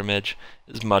Pilgrimage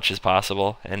as much as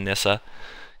possible, and Nissa,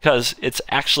 because it's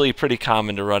actually pretty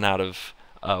common to run out of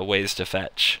ways to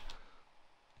fetch.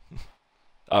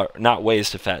 Not ways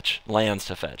to fetch, lands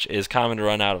to fetch. It is common to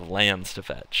run out of lands to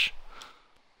fetch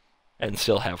and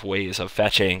still have ways of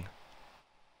fetching.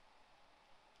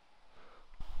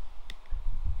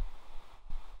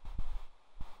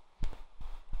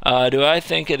 Do I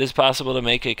think it is possible to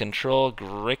make a Control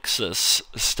Grixis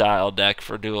style deck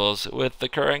for duels with the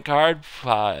current card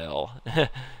pile?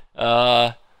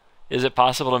 Is it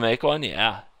possible to make one?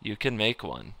 Yeah, you can make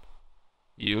one.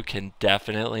 You can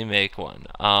definitely make one.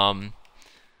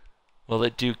 Will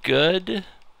it do good?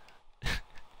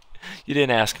 You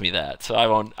didn't ask me that, so I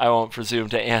won't presume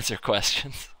to answer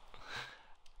questions.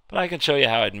 But I can show you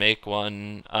how I'd make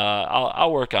one.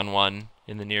 I'll work on one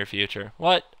in the near future.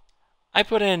 What? I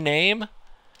put in a name?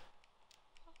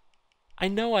 I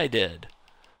know I did.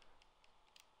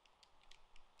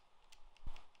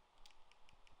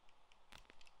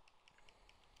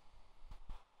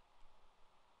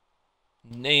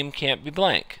 Name can't be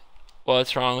blank.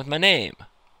 What's wrong with my name?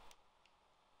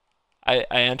 I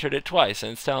entered it twice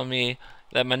and it's telling me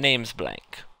that my name's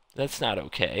blank. That's not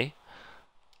okay.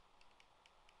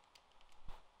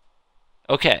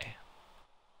 Okay.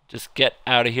 Just get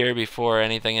out of here before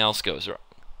anything else goes wrong.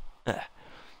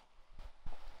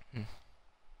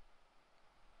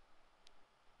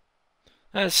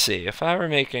 Let's see, if I were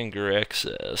making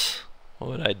Grixis, what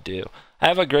would I do? I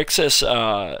have a Grixis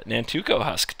Nantuko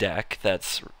Husk deck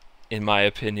that's, in my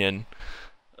opinion,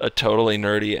 totally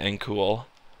nerdy and cool.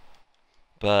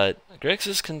 But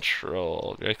Grixis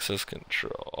control. Grixis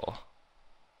control.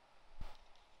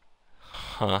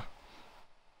 Huh.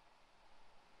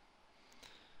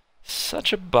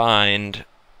 Such a bind.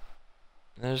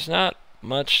 There's not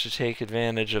much to take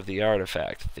advantage of the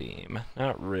artifact theme.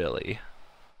 Not really.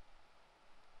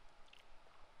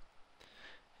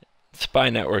 Spy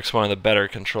Network's one of the better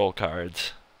control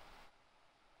cards.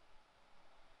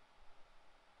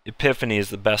 Epiphany is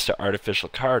the best at artificial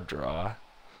card draw.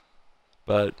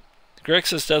 But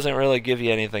Grixis doesn't really give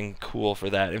you anything cool for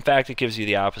that. In fact, it gives you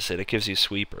the opposite. It gives you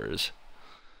sweepers.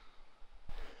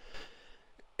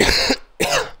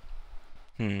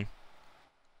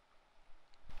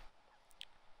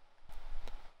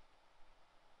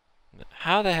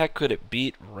 How the heck could it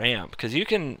beat ramp? Because you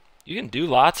can do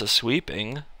lots of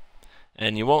sweeping,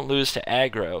 and you won't lose to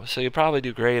aggro. So you probably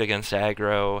do great against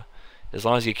aggro, as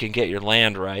long as you can get your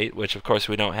land right. Which, of course,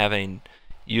 we don't have any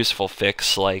useful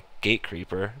fix like Gate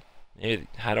Creeper. Maybe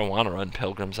I don't want to run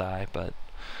Pilgrim's Eye, but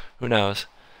who knows?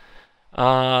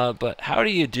 But how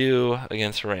do you do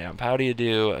against ramp? How do you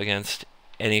do against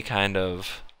any kind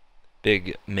of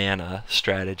big mana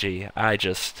strategy? I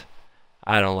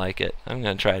don't like it. I'm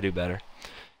gonna try to do better.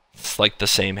 It's like the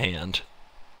same hand.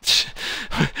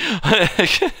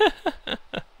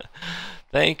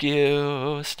 Thank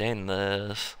you,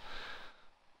 Stainless.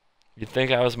 You'd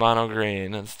think I was mono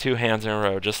green. It's 2 hands in a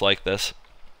row, just like this.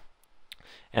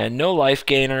 And no life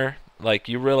gainer. Like,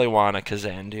 you really want a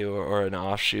Kazandu or an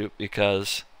offshoot,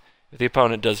 because if the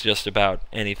opponent does just about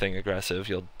anything aggressive,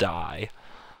 you'll die.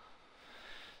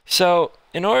 So,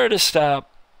 in order to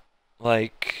stop,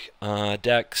 like,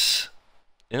 decks,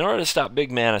 in order to stop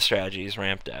big mana strategies,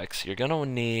 ramp decks, you're going to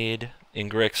need, in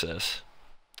Grixis,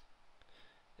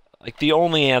 like, the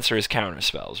only answer is counter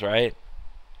spells, right?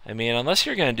 I mean, unless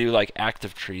you're going to do, like,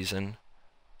 active treason.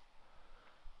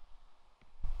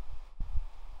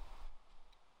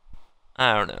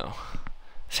 I don't know.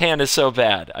 This hand is so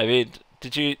bad. I mean,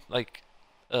 did you, like,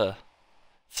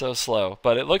 so slow.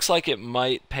 But it looks like it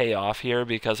might pay off here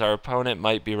because our opponent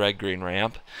might be red-green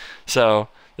ramp. So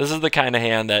this is the kind of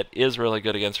hand that is really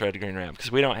good against red-green ramp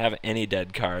because we don't have any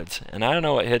dead cards. And I don't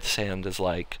know what Hit's hand is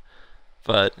like,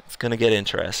 but it's going to get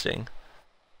interesting.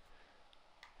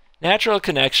 Natural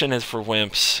Connection is for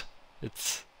wimps.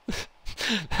 It's...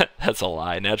 That's a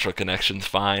lie. Natural Connection's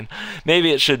fine.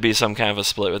 Maybe it should be some kind of a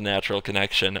split with Natural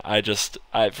Connection.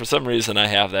 For some reason, I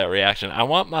have that reaction. I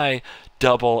want my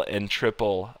double and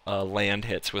triple land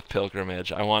hits with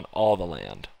Pilgrimage. I want all the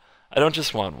land. I don't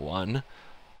just want one.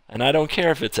 And I don't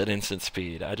care if it's at instant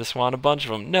speed. I just want a bunch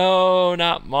of them. No,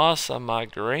 not moss on my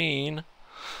green.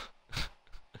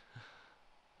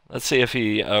 Let's see if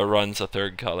he runs a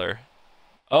third color.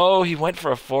 Oh, he went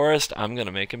for a forest. I'm going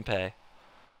to make him pay.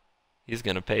 He's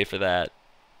going to pay for that.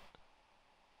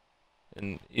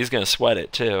 And he's going to sweat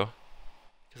it, too.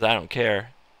 Because I don't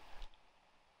care.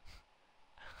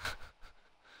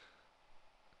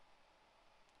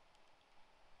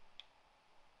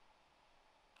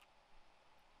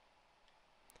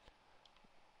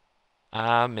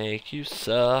 I make you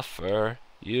suffer.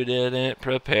 You didn't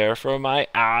prepare for my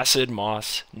acid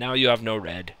moss. Now you have no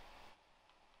red.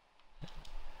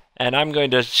 And I'm going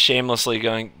to shamelessly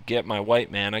go and get my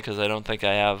white mana because I don't think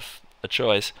I have a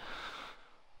choice.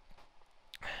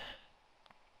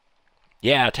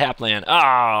 Yeah, tap land.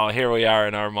 Oh, here we are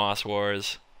in our Moss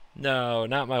Wars. No,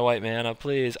 not my white mana,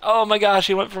 please. Oh my gosh,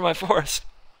 he went for my forest.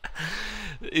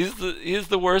 He's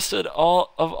the worst of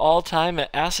all time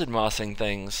at acid mossing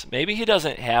things. Maybe he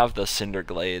doesn't have the Cinder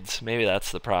Glades. Maybe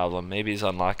that's the problem. Maybe he's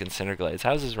unlocking Cinder Glades.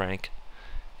 How's his rank?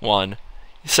 1.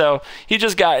 So he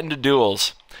just got into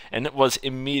duels. And it was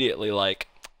immediately like,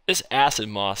 this acid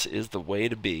moss is the way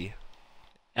to be.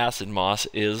 Acid moss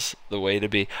is the way to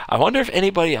be. I wonder if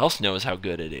anybody else knows how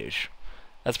good it is.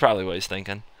 That's probably what he's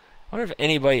thinking. I wonder if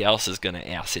anybody else is going to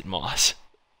acid moss.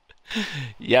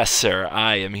 Yes, sir,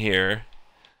 I am here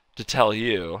to tell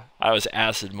you I was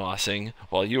acid mossing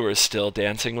while you were still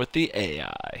dancing with the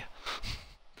AI.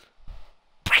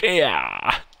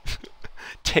 Yeah.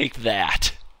 Take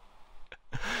that.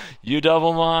 You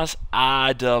double moss,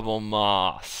 I double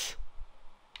moss.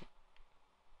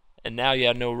 And now you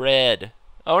have no red.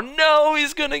 Oh no,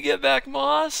 he's gonna get back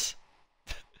moss?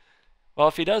 Well,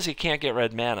 if he does, he can't get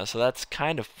red mana, so that's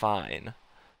kind of fine.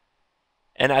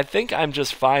 And I think I'm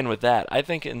just fine with that. I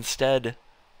think instead,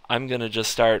 I'm gonna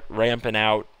just start ramping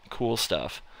out cool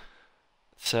stuff.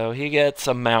 So he gets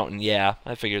a mountain. Yeah,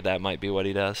 I figured that might be what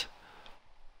he does.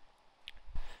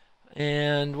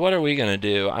 And what are we gonna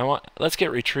do? Let's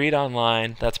get retreat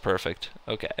online. That's perfect.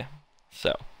 Okay.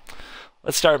 So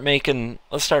let's start making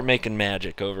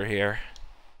magic over here.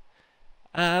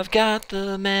 I've got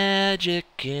the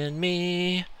magic in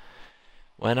me.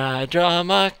 When I draw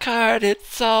my card,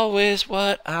 it's always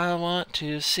what I want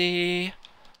to see.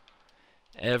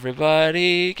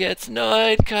 Everybody gets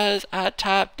annoyed 'cause I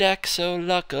top deck so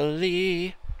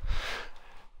luckily.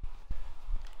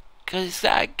 'Cause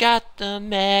I got the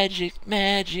magic,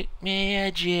 magic,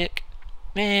 magic.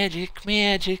 Magic,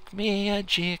 magic,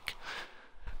 magic.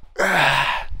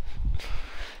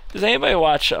 Does anybody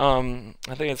watch, I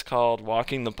think it's called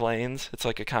Walking the Plains. It's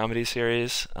like a comedy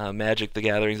series. Magic the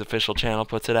Gathering's official channel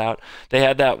puts it out. They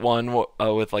had that one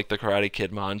with like the Karate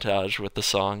Kid montage with the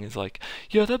song. It's like,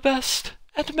 you're the best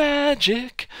at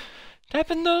magic.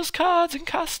 Tapping those cards and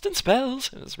casting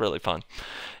spells. It was really fun.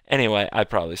 Anyway, I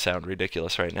probably sound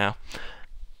ridiculous right now.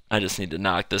 I just need to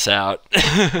knock this out.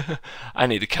 I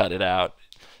need to cut it out.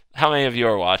 How many of you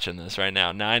are watching this right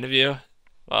now? 9 of you?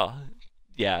 Well,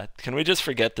 yeah. Can we just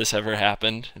forget this ever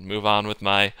happened and move on with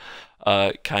my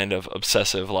kind of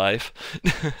obsessive life?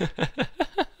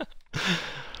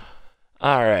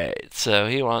 Alright, so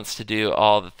he wants to do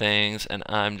all the things, and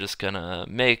I'm just gonna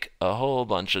make a whole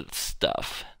bunch of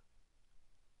stuff.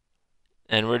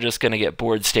 And we're just gonna get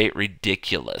board state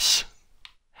ridiculous.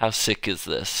 How sick is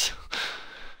this?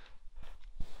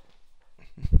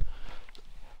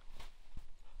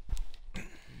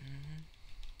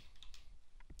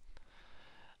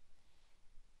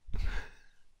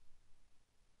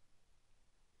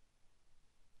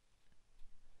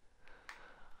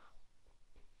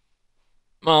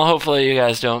 Well, hopefully you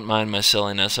guys don't mind my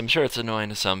silliness. I'm sure it's annoying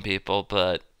to some people,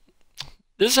 but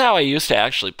this is how I used to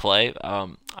actually play.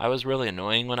 I was really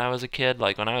annoying when I was a kid.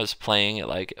 Like when I was playing at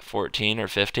like 14 or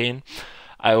 15,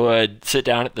 I would sit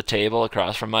down at the table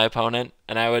across from my opponent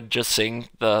and I would just sing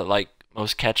the like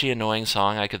most catchy, annoying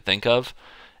song I could think of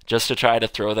just to try to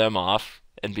throw them off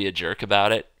and be a jerk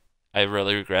about it. I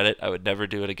really regret it. I would never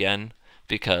do it again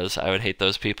because I would hate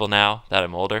those people now that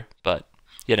I'm older, but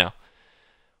you know.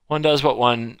 One does what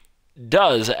one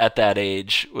does at that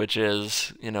age, which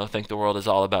is, think the world is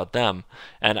all about them.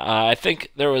 And I think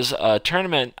there was a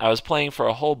tournament, I was playing for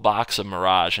a whole box of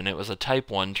Mirage, and it was a Type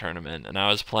 1 tournament, and I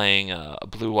was playing a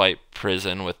blue-white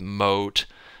prison with Moat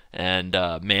and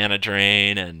Mana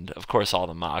Drain, and of course all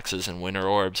the Moxes and Winter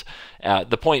Orbs.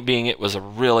 The point being it was a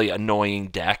really annoying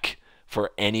deck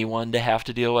for anyone to have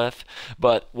to deal with.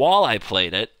 But while I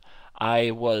played it,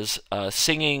 I was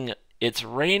singing "It's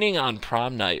Raining on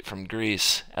Prom Night" from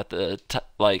Greece at the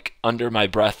under my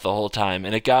breath the whole time,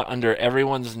 and it got under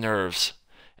everyone's nerves.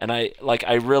 And I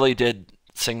really did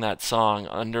sing that song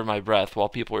under my breath while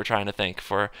people were trying to think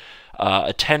for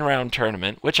a 10-round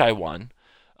tournament, which I won.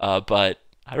 But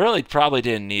I really probably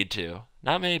didn't need to.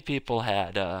 Not many people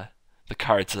had the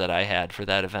cards that I had for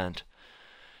that event.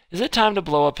 Is it time to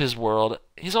blow up his world?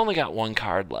 He's only got 1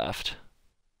 card left.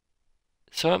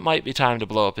 So it might be time to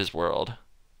blow up his world.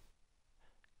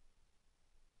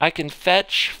 I can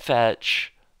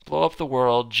fetch, blow up the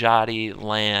world, Jotty,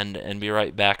 land, and be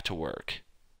right back to work.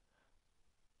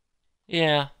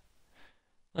 Yeah,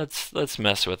 let's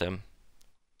mess with him.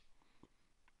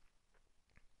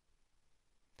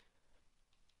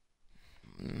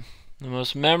 The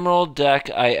most memorable deck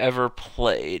I ever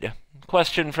played.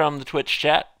 Question from the Twitch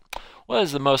chat. What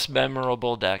is the most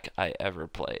memorable deck I ever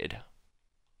played?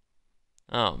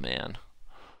 Oh, man.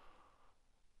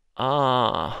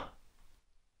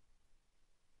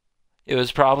 It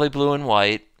was probably blue and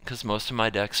white, because most of my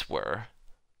decks were.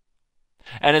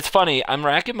 And it's funny, I'm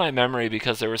racking my memory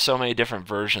because there were so many different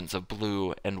versions of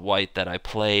blue and white that I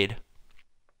played.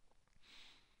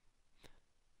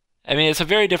 I mean, it's a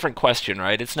very different question,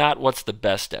 right? It's not what's the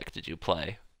best deck did you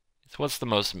play. It's what's the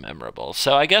most memorable.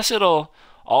 So I guess it'll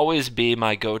always be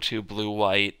my go-to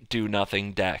blue-white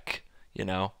do-nothing deck,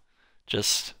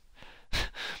 Just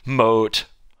Moat.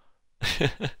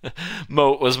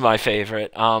 Moat was my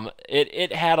favorite.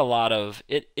 It had a lot of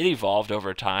it evolved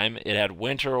over time. It had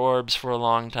Winter Orbs for a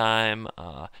long time,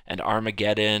 and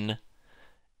Armageddon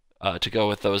to go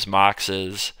with those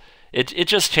Moxes. It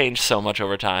just changed so much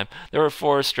over time. There were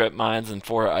 4 Strip Mines and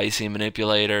 4 Icy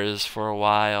Manipulators for a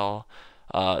while.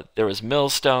 There was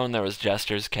Millstone, there was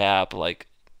Jester's Cap,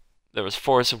 there was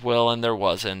Force of Will, and there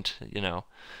wasn't,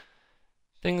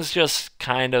 Things just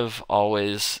kind of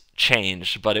always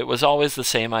changed, but it was always the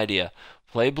same idea.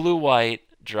 Play blue-white,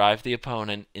 drive the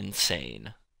opponent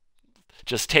insane.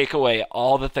 Just take away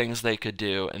all the things they could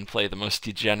do and play the most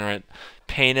degenerate,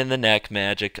 pain-in-the-neck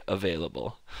magic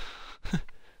available.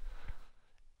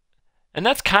 And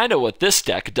that's kind of what this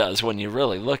deck does when you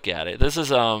really look at it. This is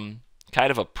kind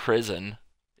of a prison.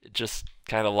 It just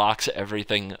kind of locks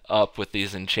everything up with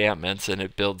these enchantments, and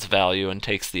it builds value and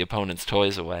takes the opponent's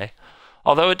toys away.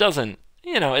 Although it doesn't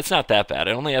it's not that bad.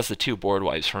 It only has the 2 board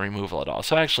wipes for removal at all.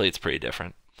 So actually, it's pretty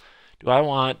different. Do I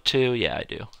want to? Yeah, I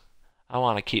do. I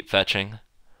want to keep fetching.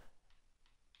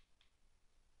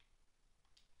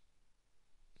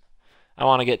 I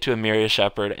want to get to Emiria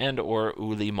Shepherd and or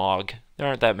Uli Mog. There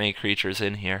aren't that many creatures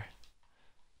in here.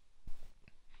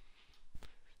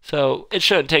 So it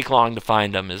shouldn't take long to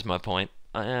find them is my point.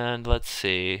 And let's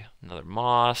see. Another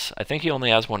moss. I think he only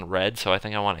has 1 red, so I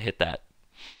think I want to hit that.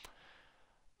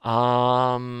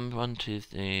 1, 2,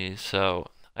 3. So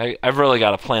I've really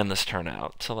got to plan this turn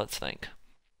out. So let's think.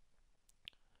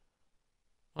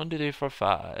 1, 2, 3, 4,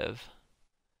 5,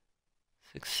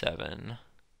 6, 7,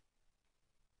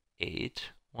 8.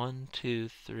 1, 2,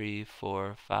 3,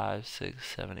 4, 5,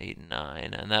 6, 7, 8,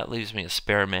 9. And that leaves me a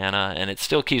spare mana, and it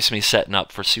still keeps me setting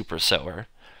up for Super Sower.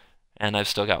 And I've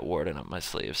still got Warden up my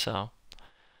sleeve, so.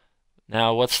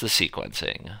 Now, what's the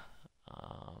sequencing?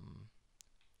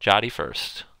 Jotty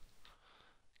first.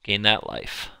 Gain that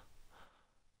life.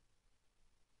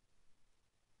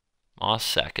 Moss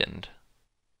second.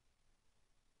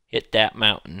 Hit that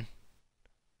mountain.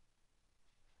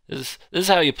 This is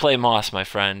how you play Moss, my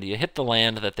friend. You hit the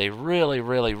land that they really,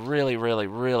 really, really, really,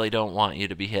 really don't want you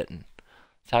to be hitting.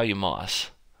 That's how you Moss.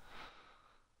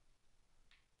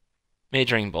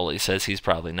 Majoring Bully says he's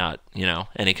probably not,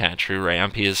 any kind of true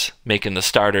ramp. He is making the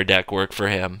starter deck work for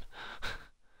him.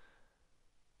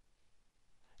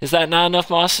 Is that not enough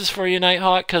Mosses for you,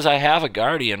 Nighthawk? Because I have a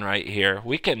Guardian right here.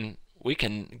 We can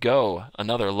go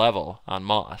another level on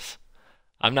Moss.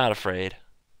 I'm not afraid.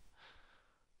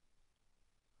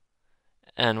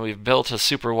 And we've built a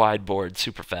super wide board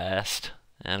super fast.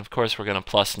 And of course we're going to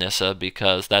plus Nissa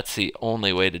because that's the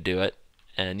only way to do it.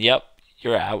 And yep,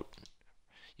 you're out.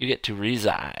 You get to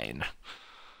resign.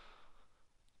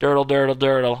 Dirtle, dirtle,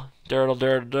 dirtle. Dirtle,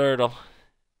 dirtle, dirtle.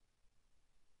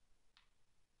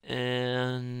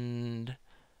 And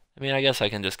I guess I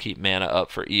can just keep mana up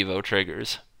for Evo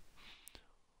triggers.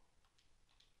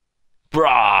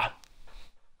 Brah!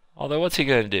 Although, what's he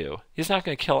going to do? He's not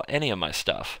going to kill any of my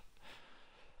stuff.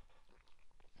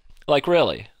 Like,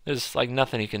 really. There's,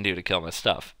 nothing he can do to kill my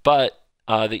stuff. But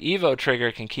the Evo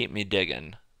trigger can keep me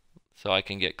digging. So I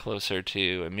can get closer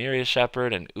to Emiria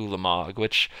Shepherd and Ulamog,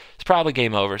 which is probably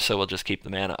game over, so we'll just keep the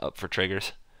mana up for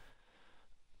triggers.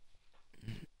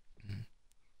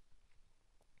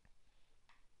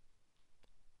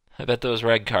 I bet those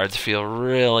red cards feel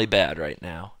really bad right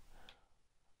now.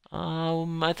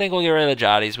 I think we'll get rid of the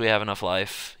Jotties. We have enough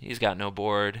life. He's got no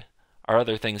board. Our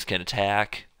other things can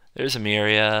attack. There's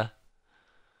Emiria.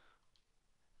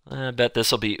 I bet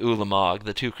this will be Ulamog,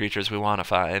 the 2 creatures we want to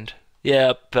find.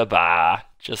 Yep, ba-ba.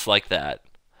 Just like that.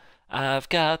 I've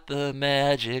got the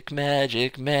magic,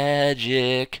 magic,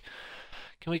 magic.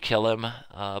 Can we kill him?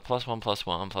 +1, +1,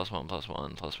 +1, +1,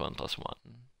 +1, +1.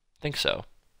 Think so.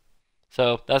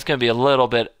 So that's going to be a little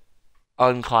bit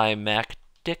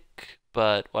unclimactic,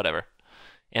 but whatever.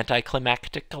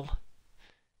 Anticlimactical.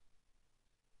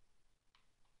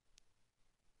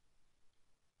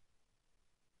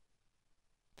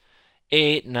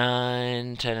 8,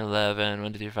 9, 10, 11,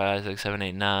 1, 2, 3, 5, 6, 7,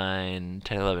 8, 9,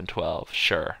 10, 11, 12.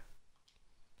 Sure.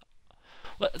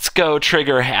 Let's go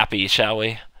trigger happy, shall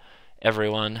we,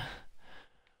 everyone?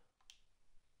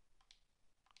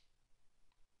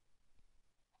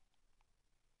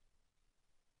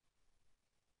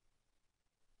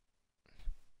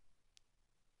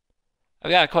 I've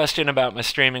got a question about my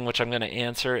streaming, which I'm going to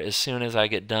answer as soon as I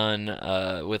get done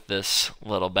with this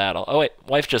little battle. Oh wait,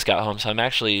 wife just got home, so I'm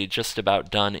actually just about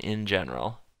done in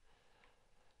general.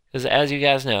 Because as you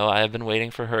guys know, I have been waiting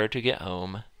for her to get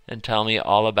home and tell me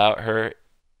all about her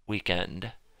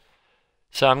weekend.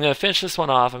 So I'm going to finish this one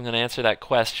off. I'm going to answer that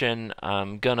question.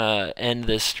 I'm going to end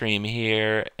this stream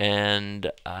here,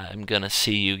 and I'm going to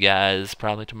see you guys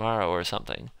probably tomorrow or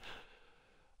something.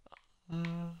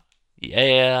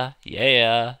 Yeah,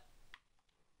 yeah.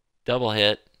 Double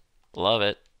hit. Love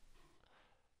it.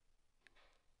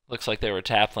 Looks like they were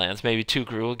tap lands. Maybe 2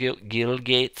 Gruul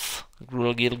Gates.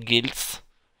 Gruul Gates.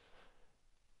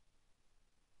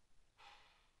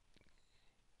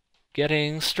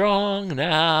 Getting strong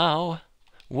now.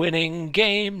 Winning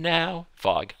game now.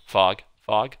 Fog, fog,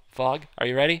 fog, fog. Are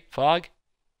you ready? Fog?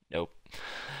 Nope.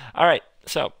 Alright,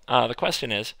 so the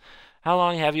question is, how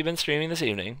long have you been streaming this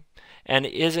evening? And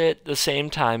is it the same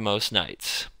time most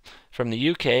nights? From the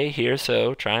UK here,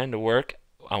 so trying to work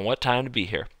on what time to be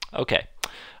here. Okay.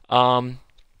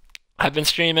 I've been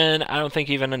streaming, I don't think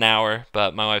even an hour,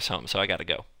 but my wife's home, so I gotta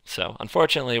go. So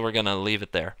unfortunately, we're gonna leave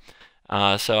it there.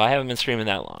 So I haven't been streaming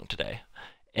that long today.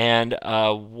 And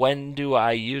when do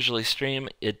I usually stream?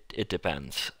 It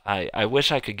depends. I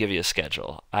wish I could give you a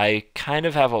schedule. I kind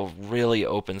of have a really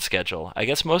open schedule. I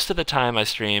guess most of the time I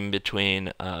stream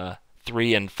between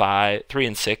 3 and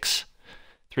 6,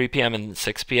 3 p.m. and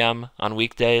 6 p.m. on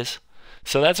weekdays.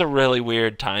 So that's a really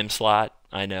weird time slot,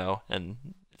 I know, and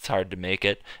it's hard to make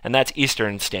it. And that's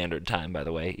Eastern Standard Time, by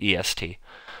the way, EST.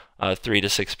 3 to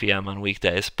 6 p.m. on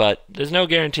weekdays. But there's no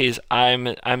guarantees. I'm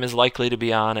as likely to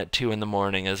be on at 2 in the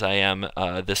morning as I am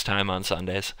this time on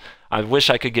Sundays. I wish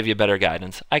I could give you better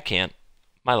guidance. I can't.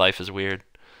 My life is weird.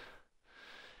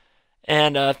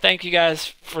 And thank you guys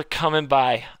for coming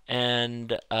by.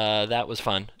 And that was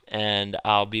fun. And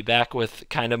I'll be back with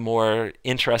kind of more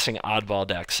interesting oddball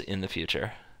decks in the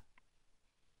future.